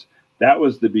 that was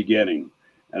the beginning.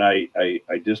 And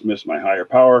I dismissed my higher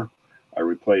power. I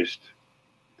replaced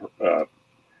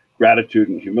gratitude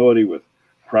and humility with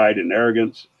pride and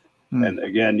arrogance. And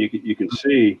again, you can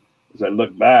see as I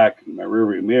look back in my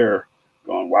rearview mirror,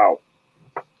 going, wow,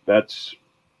 that's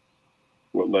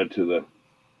what led to the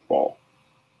fall.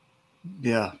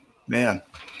 Yeah, man.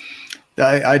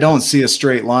 I don't see a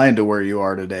straight line to where you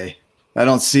are today. I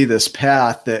don't see this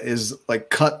path that is like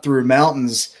cut through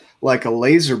mountains like a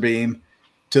laser beam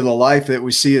to the life that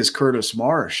we see as Curtis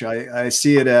Marsh. I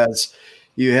see it as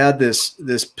you had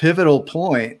this pivotal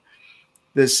point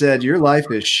that said your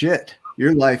life is shit.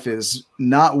 Your life is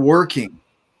not working.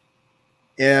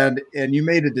 And you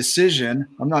made a decision.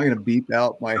 I'm not going to beep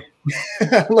out my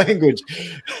language.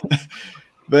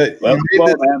 But man,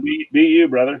 be you,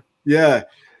 brother. Yeah.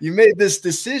 You made this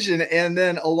decision, and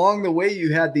then along the way,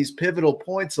 you had these pivotal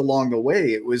points along the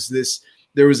way.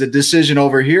 There was a decision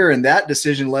over here, and that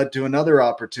decision led to another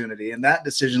opportunity, and that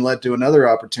decision led to another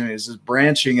opportunity. It's this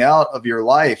branching out of your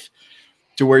life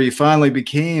to where you finally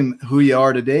became who you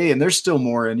are today. And there's still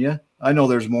more in you. I know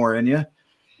there's more in you.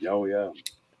 Oh, yeah.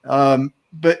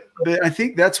 But I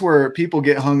think that's where people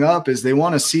get hung up, is they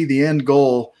want to see the end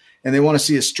goal, and they want to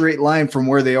see a straight line from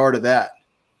where they are to that.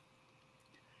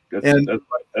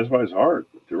 That's why it's hard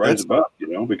to rise above, you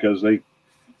know, because they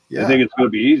think it's going to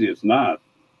be easy. It's not.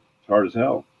 It's hard as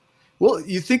hell. Well,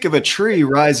 you think of a tree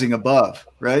rising above,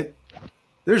 right?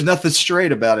 There's nothing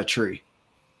straight about a tree,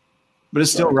 but it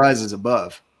still rises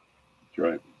above. That's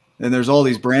right. And there's all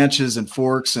these branches and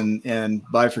forks and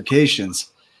bifurcations,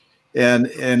 and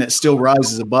it still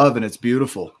rises above, and it's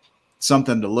beautiful.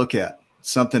 Something to look at,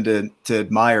 something to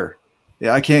admire.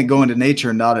 Yeah, I can't go into nature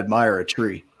and not admire a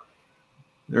tree.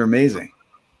 They're amazing.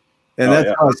 And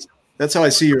that's how I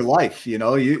see your life. You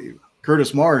know,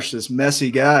 Curtis Marsh, this messy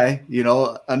guy, you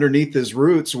know, underneath his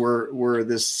roots were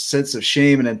this sense of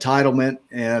shame and entitlement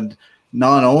and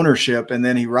non-ownership. And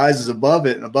then he rises above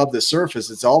it, and above the surface,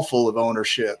 it's all full of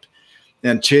ownership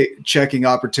and checking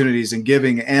opportunities and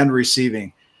giving and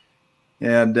receiving,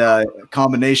 and a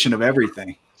combination of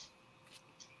everything.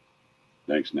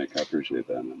 Thanks, Nick. I appreciate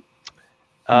that, man.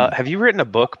 Have you written a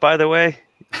book, by the way?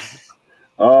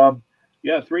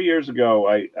 Yeah, 3 years ago,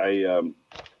 I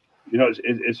you know,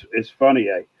 it's funny.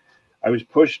 I was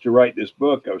pushed to write this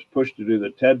book. I was pushed to do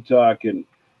the TED Talk, and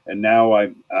now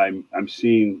I'm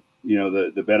seeing, you know,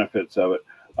 the benefits of it.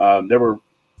 There were,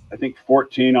 I think,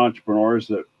 14 entrepreneurs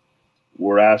that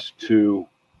were asked to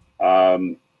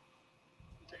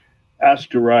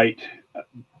write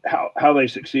how they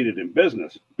succeeded in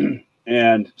business.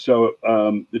 And so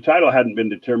the title hadn't been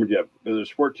determined yet, but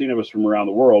there's 14 of us from around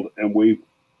the world, and we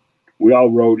all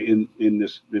wrote in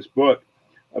this book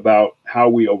about how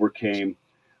we overcame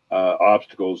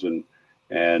obstacles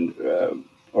and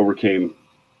overcame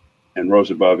and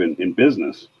rose above in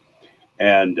business.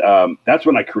 And that's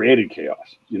when I created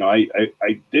chaos. You know,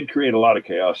 I did create a lot of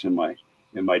chaos in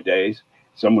my days.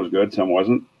 Some was good, some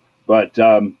wasn't. But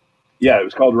yeah, it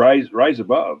was called Rise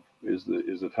Above is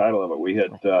the title of it. We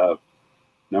had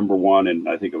number one, and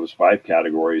I think it was 5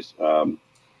 categories.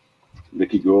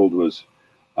 Nikki Gould was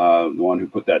the one who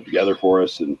put that together for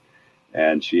us,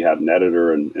 and she had an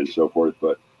editor and so forth.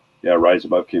 But yeah, Rise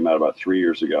Above came out about 3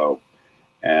 years ago,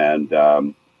 and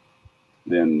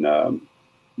then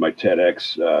my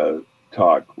TEDx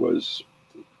talk was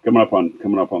coming up on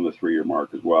the 3-year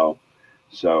mark as well.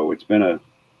 So it's been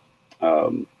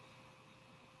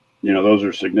you know, those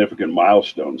are significant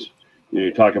milestones. You know,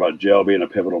 you talk about jail being a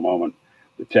pivotal moment,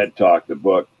 the TED Talk, the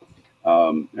book,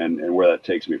 and where that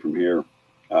takes me from here.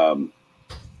 I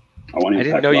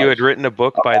didn't know you had written a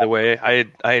book, by the way. I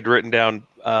had written down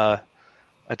a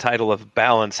title of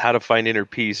Balance: How to Find Inner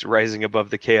Peace, Rising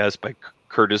Above the Chaos by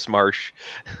Curtis Marsh.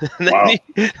 Wow.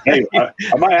 Hey, I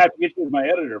might have to get you as my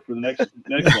editor for the next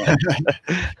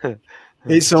one.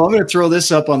 Hey, so I'm going to throw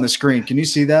this up on the screen. Can you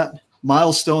see that?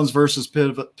 Milestones versus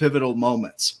pivotal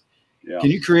moments. Yeah. Can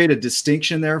you create a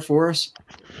distinction there for us?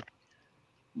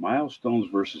 Milestones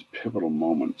versus pivotal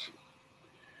moments.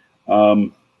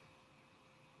 I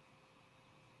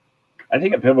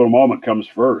think a pivotal moment comes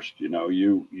first. You know,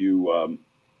 you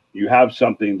have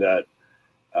something that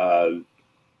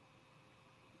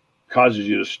causes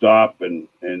you to stop and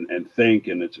think,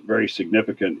 and it's very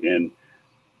significant in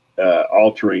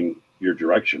altering your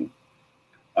direction.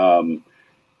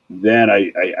 Then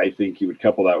I think he would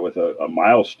couple that with a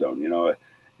milestone. You know,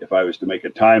 if I was to make a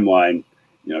timeline,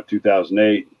 you know,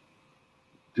 2008,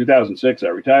 2006, I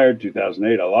retired.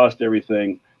 2008, I lost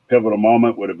everything. Pivotal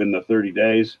moment would have been the 30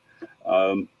 days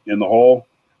in the hole.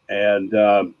 And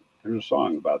there's a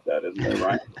song about that, isn't there,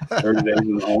 Ryan? 30 days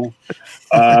in the hole.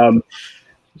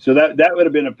 So that would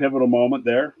have been a pivotal moment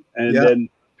there. And then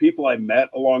people I met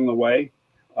along the way.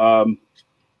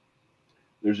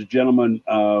 There's a gentleman,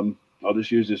 I'll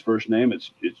just use his first name.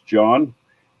 It's John.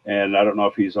 And I don't know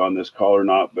if he's on this call or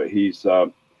not, but he's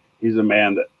a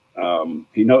man that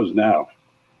he knows now,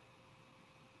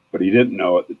 but he didn't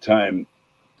know at the time.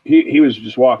 He was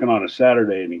just walking on a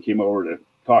Saturday, and he came over to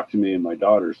talk to me and my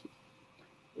daughters.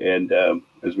 And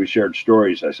as we shared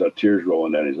stories, I saw tears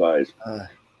rolling down his eyes.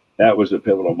 That was a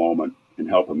pivotal moment in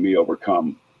helping me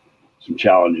overcome some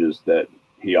challenges that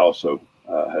he also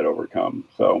had overcome.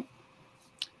 So,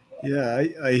 yeah,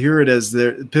 I hear it as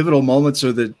the pivotal moments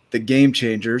are the game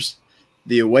changers,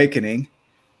 the awakening,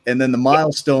 and then the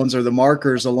milestones are the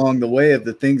markers along the way of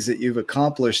the things that you've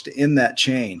accomplished in that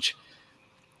change.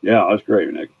 Yeah, that's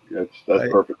great, Nick. That's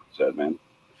perfect said, man.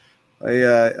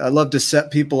 I love to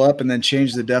set people up and then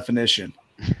change the definition.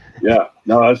 Yeah,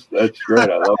 no, that's great.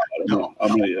 I love that.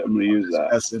 I'm gonna use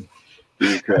that.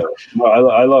 No,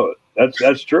 I love it.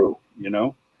 That's true. You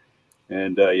know,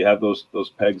 and you have those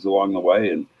pegs along the way,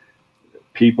 and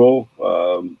people,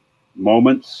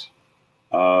 moments,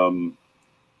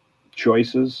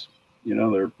 choices. You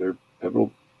know, they're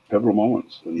pivotal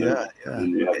moments, and and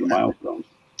you have the milestones.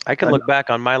 I can look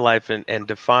back on my life and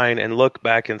define and look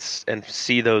back and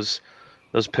see those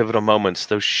pivotal moments,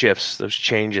 those shifts, those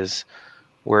changes,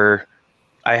 where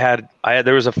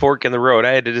there was a fork in the road.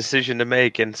 I had a decision to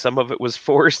make, and some of it was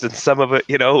forced, and some of it,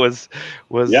 you know, was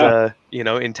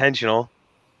intentional.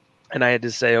 And I had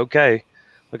to say, okay,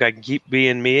 look, I can keep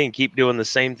being me and keep doing the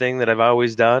same thing that I've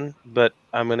always done, but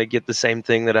I'm going to get the same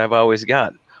thing that I've always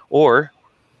got. Or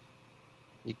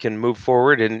you can move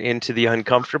forward and into the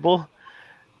uncomfortable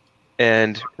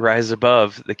and rise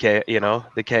above the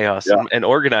chaos and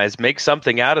organize, make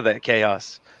something out of that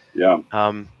chaos. Yeah.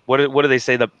 What do they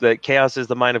say? The chaos is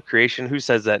the mind of creation. Who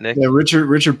says that, Nick? Yeah,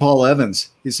 Richard Paul Evans.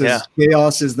 He says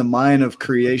chaos is the mind of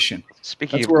creation.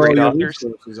 Speaking of great authors,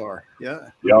 are.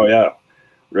 Yeah. Oh yeah.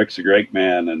 Rick's a great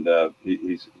man, and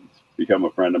he's become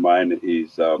a friend of mine.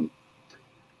 He's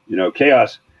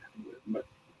chaos.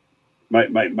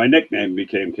 My nickname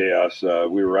became Chaos.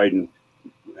 We were riding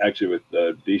actually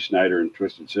with Dee Snider and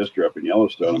Twisted Sister up in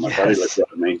Yellowstone, and my buddy looked up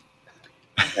at me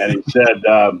and he said,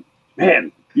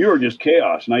 man, you were just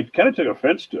chaos. And I kind of took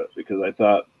offense to it because I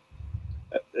thought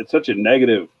it's such a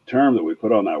negative term that we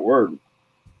put on that word.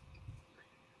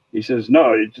 He says,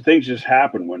 no, things just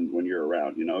happen when you're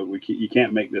around. You know, you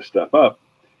can't make this stuff up.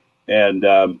 And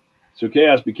so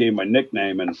chaos became my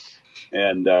nickname,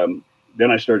 and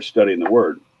then I started studying the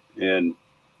word. And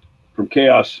from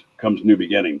chaos comes new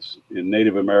beginnings. In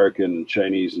Native American,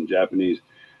 Chinese, and Japanese,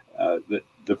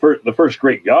 the first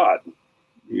great god.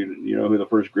 You know who the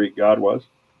first Greek god was?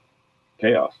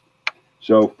 Chaos.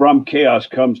 So from chaos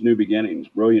comes new beginnings,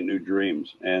 brilliant new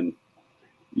dreams. And,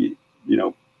 you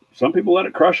know, some people let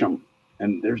it crush them.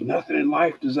 And there's nothing in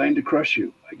life designed to crush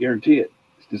you. I guarantee it.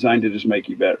 It's designed to just make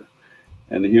you better.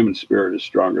 And the human spirit is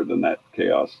stronger than that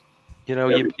chaos. You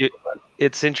know,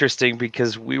 it's interesting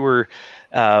because we were,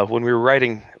 when we were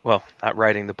writing, well, not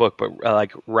writing the book, but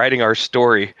like writing our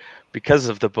story because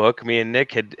of the book, me and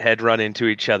Nick had run into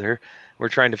each other. We're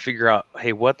trying to figure out,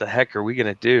 hey, what the heck are we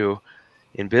going to do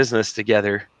in business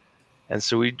together? And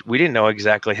so we didn't know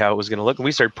exactly how it was going to look. And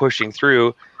we started pushing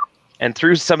through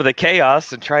some of the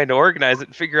chaos and trying to organize it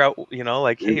and figure out, you know,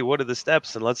 like, hey, what are the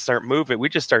steps? And let's start moving. We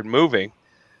just started moving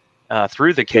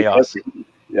through the chaos.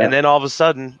 Yeah. And then all of a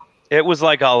sudden, it was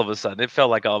like all of a sudden, it felt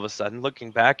like all of a sudden,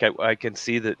 looking back, I can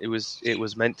see that it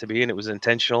was meant to be, and it was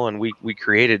intentional. And we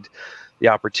created the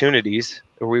opportunities,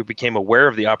 or we became aware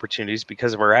of the opportunities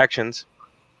because of our actions.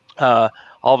 All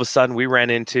of a sudden we ran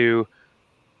into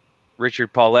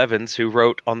Richard Paul Evans, who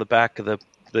wrote on the back of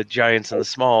the Giants and the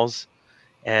Smalls.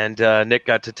 And Nick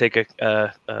got to take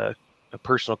a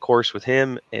personal course with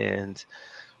him. And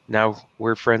now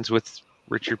we're friends with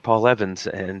Richard Paul Evans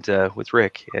and with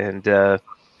Rick. And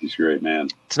he's great, man.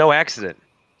 It's no accident.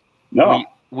 No,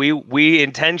 we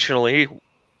intentionally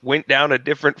went down a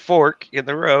different fork in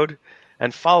the road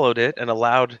and followed it and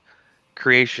allowed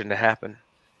creation to happen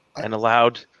and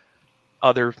allowed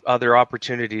other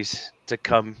opportunities to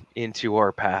come into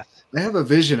our path. I have a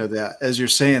vision of that as you're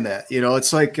saying that. You know,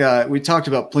 it's like we talked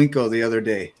about Plinko the other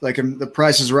day. Like The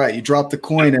Price is Right. You drop the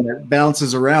coin and it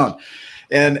bounces around.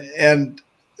 And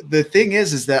the thing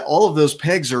is that all of those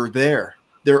pegs are there.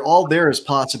 They're all there as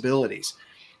possibilities.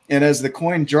 And as the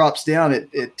coin drops down,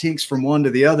 it tinks from one to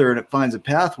the other and it finds a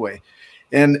pathway.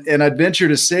 And I'd venture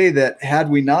to say that had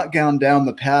we not gone down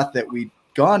the path that we'd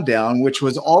gone down, which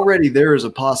was already there as a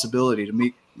possibility to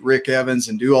meet Rick Evans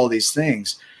and do all these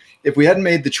things, if we hadn't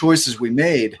made the choices we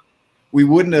made, we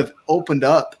wouldn't have opened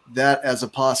up that as a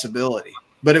possibility.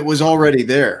 But it was already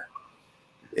there.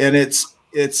 And it's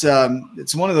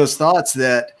one of those thoughts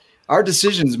that our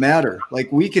decisions matter.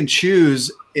 Like, we can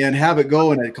choose and have it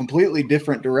go in a completely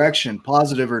different direction,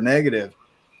 positive or negative,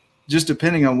 just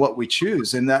depending on what we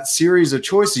choose. And that series of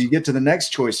choices, you get to the next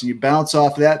choice and you bounce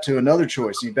off that to another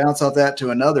choice, and you bounce off that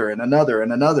to another and another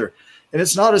and another. And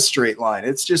it's not a straight line.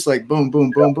 It's just like boom,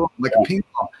 boom, boom, boom, like a ping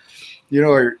pong,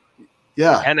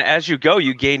 yeah. And as you go,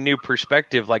 you gain new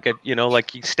perspective, like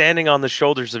standing on the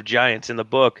shoulders of giants in the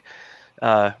book.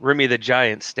 Remy the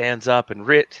giant stands up, and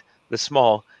Rit the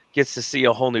small gets to see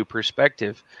a whole new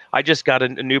perspective. I just got a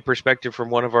new perspective from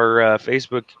one of our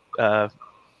Facebook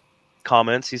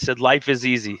comments. He said, "Life is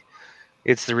easy.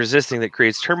 It's the resisting that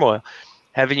creates turmoil."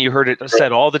 Haven't you heard it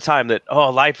said all the time that, oh,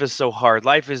 life is so hard,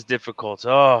 life is difficult?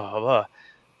 No,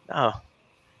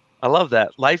 I love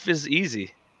that. Life is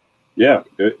easy. Yeah,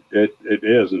 it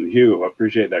is. And Hugh, I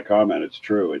appreciate that comment. It's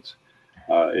true. It's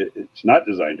not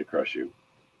designed to crush you.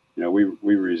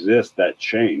 We resist that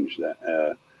change,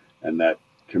 and that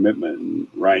commitment. And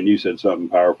Ryan, you said something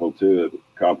powerful too, that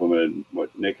complimented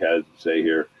what Nick had to say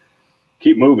here.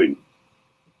 Keep moving.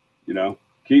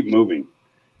 Keep moving.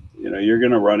 You're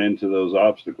going to run into those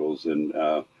obstacles, and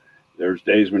there's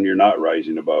days when you're not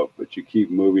rising above, but you keep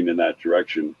moving in that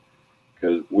direction,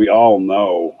 because we all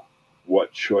know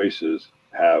what choices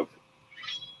have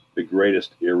the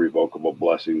greatest irrevocable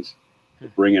blessings,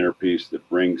 that bring inner peace, that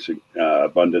brings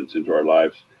abundance into our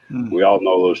lives. We all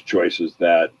know those choices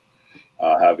that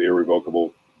have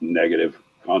irrevocable negative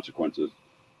consequences.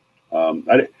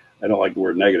 I don't like the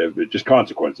word negative, but just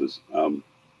consequences.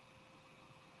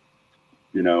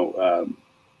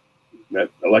 That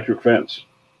electric fence,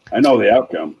 I know the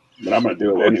outcome, but I'm going to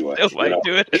do it anyway.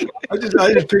 Do it. I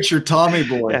just picture Tommy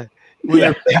Boy.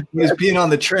 Yeah. He's being on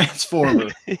the transformer.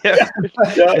 Yeah.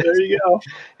 There you go.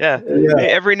 Yeah. Hey,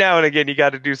 every now and again, you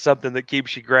got to do something that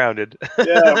keeps you grounded.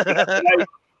 Yeah.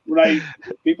 When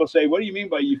people say, "What do you mean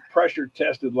by you've pressure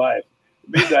tested life?" It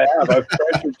means I have. I've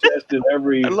pressure tested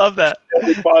every. I love that.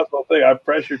 Every possible thing. I've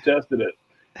pressure tested it.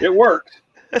 It works.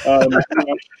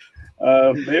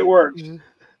 It works.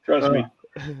 Trust me.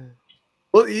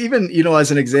 Well, even as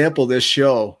an example, this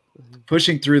show,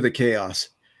 pushing through the chaos.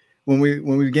 When we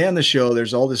began the show,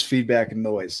 there's all this feedback and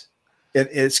noise.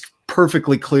 It's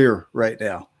perfectly clear right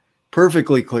now.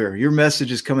 Perfectly clear. Your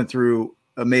message is coming through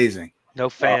amazing. No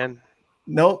fan.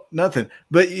 No, nothing.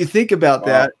 But you think about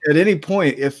that at any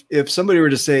point, if somebody were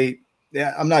to say,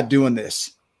 "Yeah, I'm not doing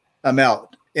this, I'm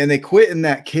out," and they quit in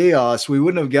that chaos, we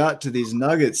wouldn't have got to these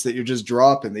nuggets that you're just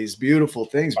dropping, these beautiful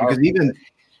things, because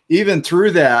even through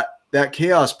that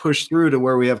chaos pushed through to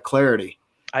where we have clarity.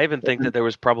 I even think that there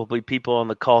was probably people on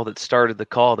the call that started the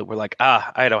call that were like,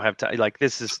 I don't have time. Like,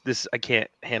 this, I can't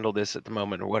handle this at the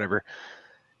moment or whatever.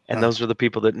 And those were the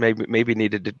people that maybe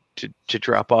needed to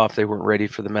drop off. They weren't ready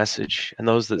for the message. And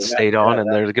those that stayed on and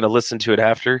they're going to listen to it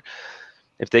after,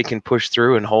 if they can push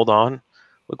through and hold on,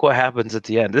 look what happens at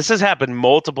the end. This has happened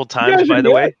multiple times, by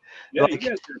the way. Yeah,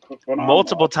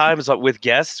 multiple times with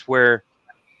guests where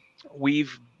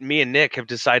me and Nick have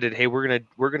decided, hey, we're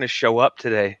gonna show up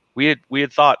today. We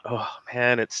had thought, oh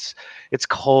man, it's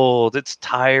cold, it's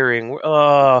tiring.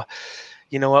 Oh,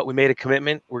 you know what? We made a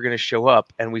commitment. We're gonna show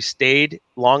up, and we stayed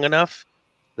long enough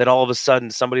that all of a sudden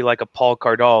somebody like a Paul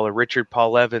Cardall, a Richard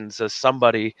Paul Evans,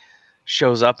 somebody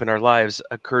shows up in our lives,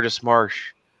 a Curtis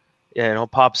Marsh,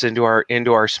 pops into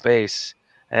our space,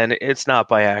 and it's not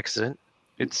by accident.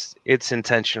 It's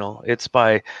intentional. It's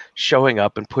by showing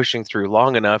up and pushing through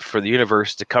long enough for the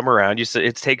universe to come around. You said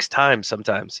it takes time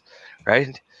sometimes,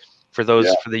 right? For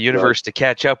the universe to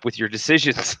catch up with your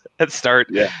decisions and start.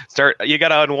 You got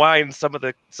to unwind some of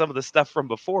the stuff from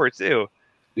before too.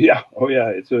 Yeah. Oh yeah.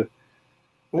 It's you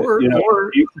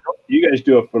guys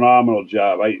do a phenomenal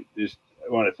job. I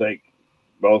want to thank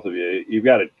both of you. You've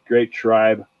got a great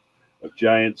tribe of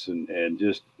giants and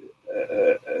just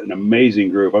an amazing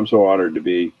group. I'm so honored to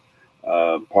be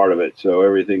part of it. So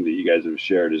everything that you guys have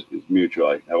shared is mutual.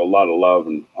 I have a lot of love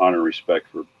and honor and respect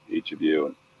for each of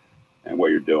you and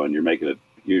what you're doing. You're making a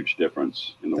huge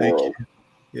difference in the world.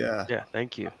 Yeah. Yeah.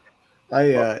 Thank you.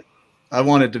 I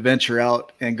wanted to venture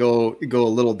out and go a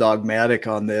little dogmatic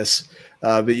on this,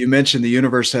 but you mentioned the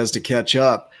universe has to catch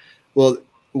up. Well,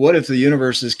 what if the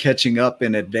universe is catching up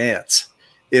in advance?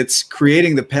 It's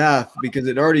creating the path because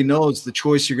it already knows the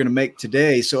choice you're going to make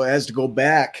today. So it has to go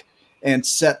back and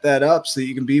set that up so that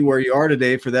you can be where you are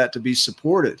today for that to be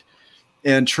supported,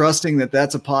 and trusting that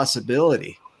that's a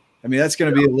possibility. I mean, that's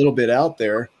going to be a little bit out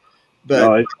there,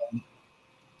 but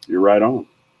you're right on.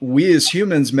 We as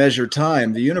humans measure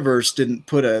time. The universe didn't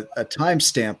put a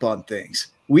timestamp on things.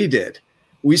 We did.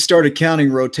 We started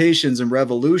counting rotations and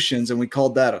revolutions, and we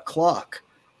called that a clock,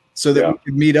 so that we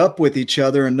could meet up with each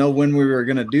other and know when we were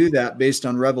going to do that based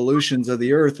on revolutions of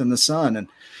the earth and the sun.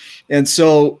 And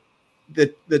so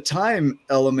the time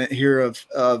element here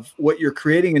of what you're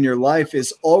creating in your life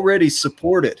is already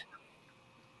supported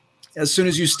as soon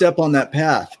as you step on that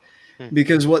path.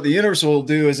 Because what the universe will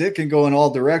do is it can go in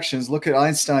all directions. Look at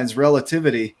Einstein's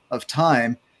relativity of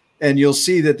time, and you'll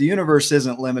see that the universe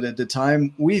isn't limited to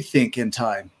time. We think in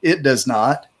time. It does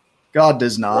not. God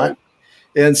does not. Right.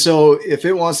 And so if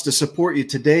it wants to support you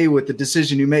today with the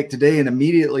decision you make today and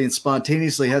immediately and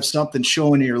spontaneously have something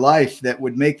show in your life that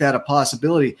would make that a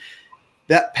possibility,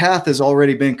 that path has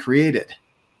already been created.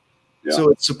 Yeah. So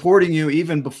it's supporting you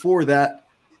even before that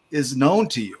is known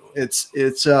to you. It's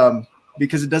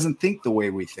because it doesn't think the way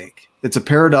we think. It's a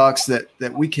paradox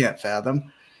that we can't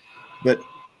fathom, but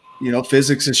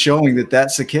physics is showing that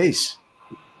that's the case.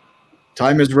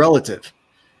 Time is relative.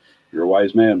 You're a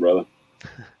wise man, brother.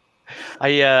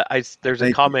 There's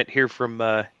a comment here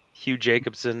from Hugh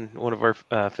Jacobson, one of our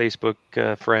Facebook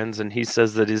friends, and he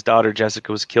says that his daughter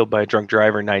Jessica was killed by a drunk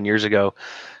driver 9 years ago,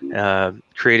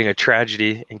 creating a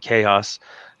tragedy and chaos.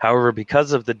 However,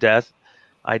 because of the death,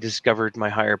 I discovered my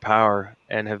higher power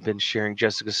and have been sharing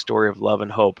Jessica's story of love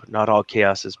and hope. Not all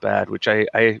chaos is bad, which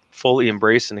I fully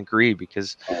embrace and agree,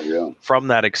 because from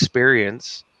that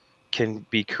experience can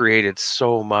be created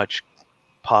so much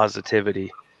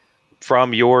positivity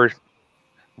from your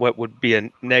what would be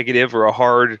a negative or a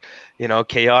hard,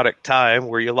 chaotic time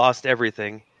where you lost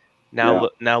everything. Now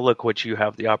look what you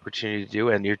have the opportunity to do,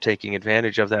 and you're taking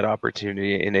advantage of that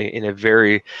opportunity in a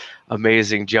very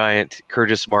amazing, giant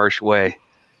Curtis Marsh way.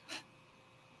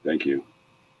 Thank you.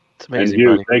 It's amazing.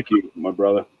 And you, thank you, my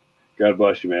brother. God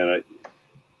bless you, man.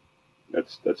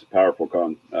 That's a powerful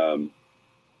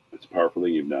it's a powerful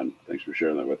thing you've done. Thanks for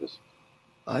sharing that with us.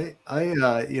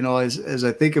 As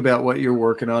I think about what you're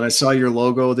working on, I saw your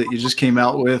logo that you just came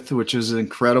out with, which is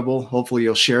incredible. Hopefully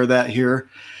you'll share that here.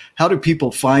 How do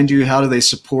people find you? How do they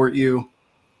support you?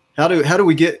 How do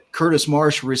we get Curtis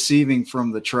Marsh receiving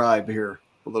from the tribe here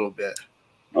a little bit?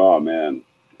 Oh man.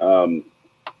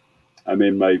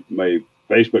 My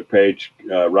Facebook page,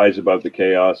 Rise Above the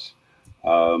Chaos,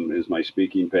 is my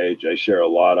speaking page. I share a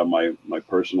lot on my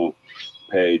personal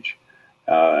page.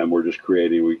 And we're just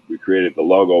we created the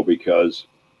logo because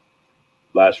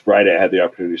last Friday I had the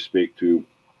opportunity to speak to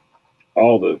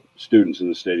all the students in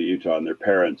the state of Utah and their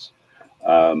parents.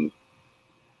 And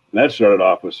that started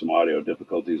off with some audio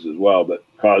difficulties as well. But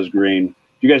Cause Green, do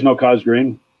you guys know Cause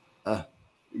Green?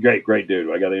 Great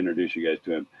dude. I got to introduce you guys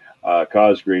to him.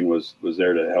 Cause Green was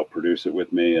there to help produce it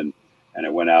with me, and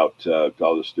it went out to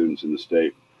all the students in the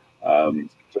state. So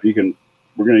we're going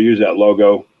to use that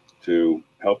logo to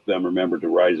help them remember to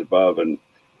rise above and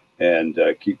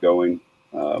keep going.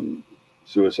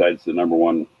 Suicide's the number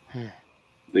one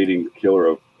leading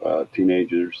killer of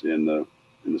teenagers in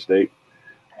the state.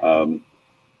 So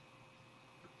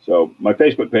my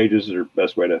Facebook pages are the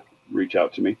best way to reach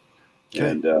out to me. Okay.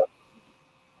 And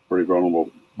pretty vulnerable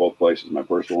both places, my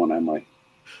personal one and my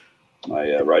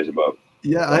Rise Above.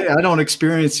 Yeah, I don't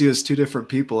experience you as two different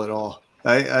people at all.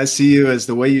 I see you as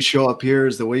the way you show up here,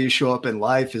 is the way you show up in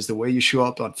life, is the way you show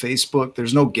up on Facebook.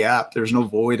 There's no gap. There's no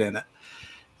void in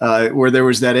it. Where there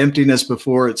was that emptiness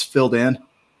before, it's filled in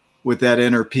with that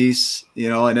inner peace,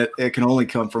 and it can only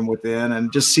come from within.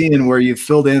 And just seeing where you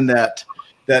filled in that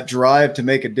drive to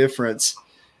make a difference.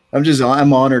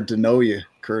 I'm honored to know you,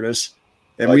 Curtis.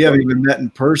 And we haven't even met in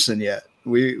person yet.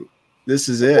 This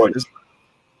is it.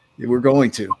 We're going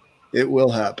to. It will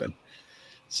happen.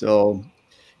 So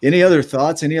any other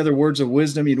thoughts, any other words of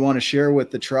wisdom you'd want to share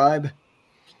with the tribe?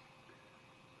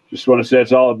 Just want to say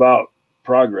it's all about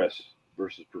progress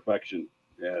versus perfection.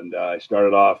 And I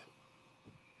started off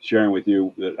sharing with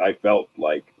you that I felt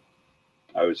like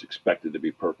I was expected to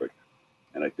be perfect.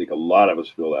 And I think a lot of us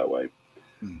feel that way.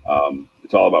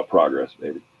 It's all about progress,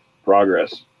 baby.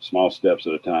 Progress, small steps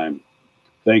at a time.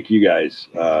 Thank you guys.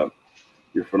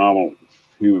 You're phenomenal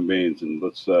human beings, and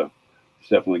let's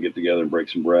definitely get together and break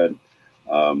some bread.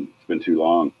 It's been too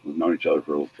long. We've known each other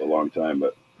for a long time,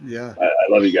 but yeah,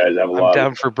 I love you guys. I'm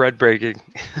down for bread breaking.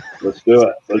 Let's do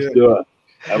it. Let's do it.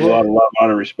 I have a lot of love,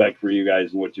 honor, and respect for you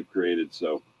guys and what you've created.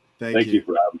 So thank you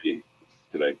for having me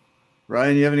today.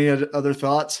 Ryan, you have any other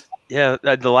thoughts? Yeah,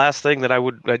 the last thing that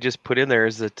I just put in there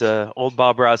is that old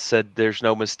Bob Ross said, "There's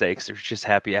no mistakes. There's just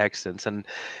happy accidents."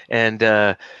 And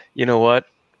you know what?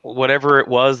 Whatever it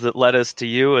was that led us to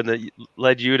you and that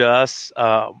led you to us,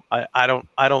 I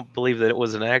don't believe that it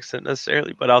was an accident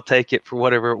necessarily, but I'll take it for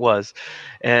whatever it was.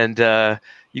 And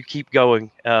you keep going.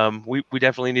 We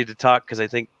definitely need to talk, because I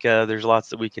think there's lots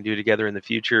that we can do together in the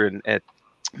future and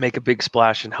make a big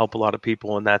splash and help a lot of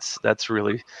people. And that's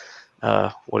really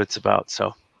what it's about.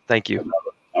 So. Thank you.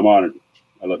 I'm honored.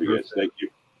 I love you guys. Thank you.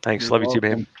 Thanks. You're love welcome. you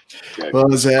too, man. Okay.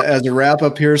 Well, as a wrap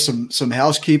up here, some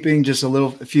housekeeping, just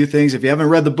a few things. If you haven't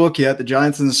read the book yet, The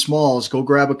Giants and the Smalls, go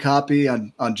grab a copy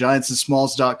on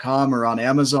giantsandsmalls.com or on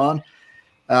Amazon.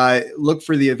 Look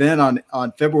for the event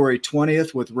on February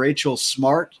 20th with Rachel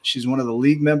Smart. She's one of the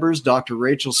league members, Dr.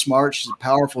 Rachel Smart. She's a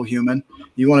powerful human.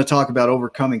 You want to talk about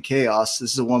overcoming chaos.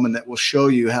 This is a woman that will show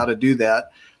you how to do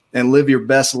that and live your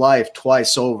best life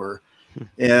twice over.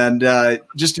 And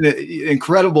just an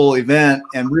incredible event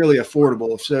and really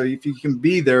affordable. So if you can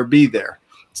be there, be there.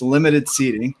 It's limited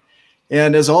seating.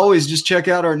 And as always, just check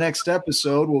out our next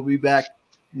episode. We'll be back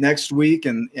next week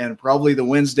and probably the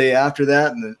Wednesday after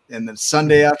that and the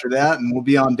Sunday after that. And we'll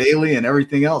be on daily and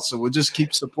everything else. So we'll just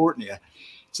keep supporting you.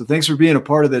 So thanks for being a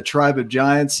part of the Tribe of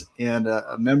Giants and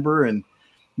a member, and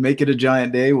make it a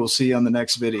giant day. We'll see you on the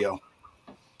next video.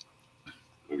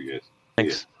 Love you guys.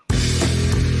 Thanks.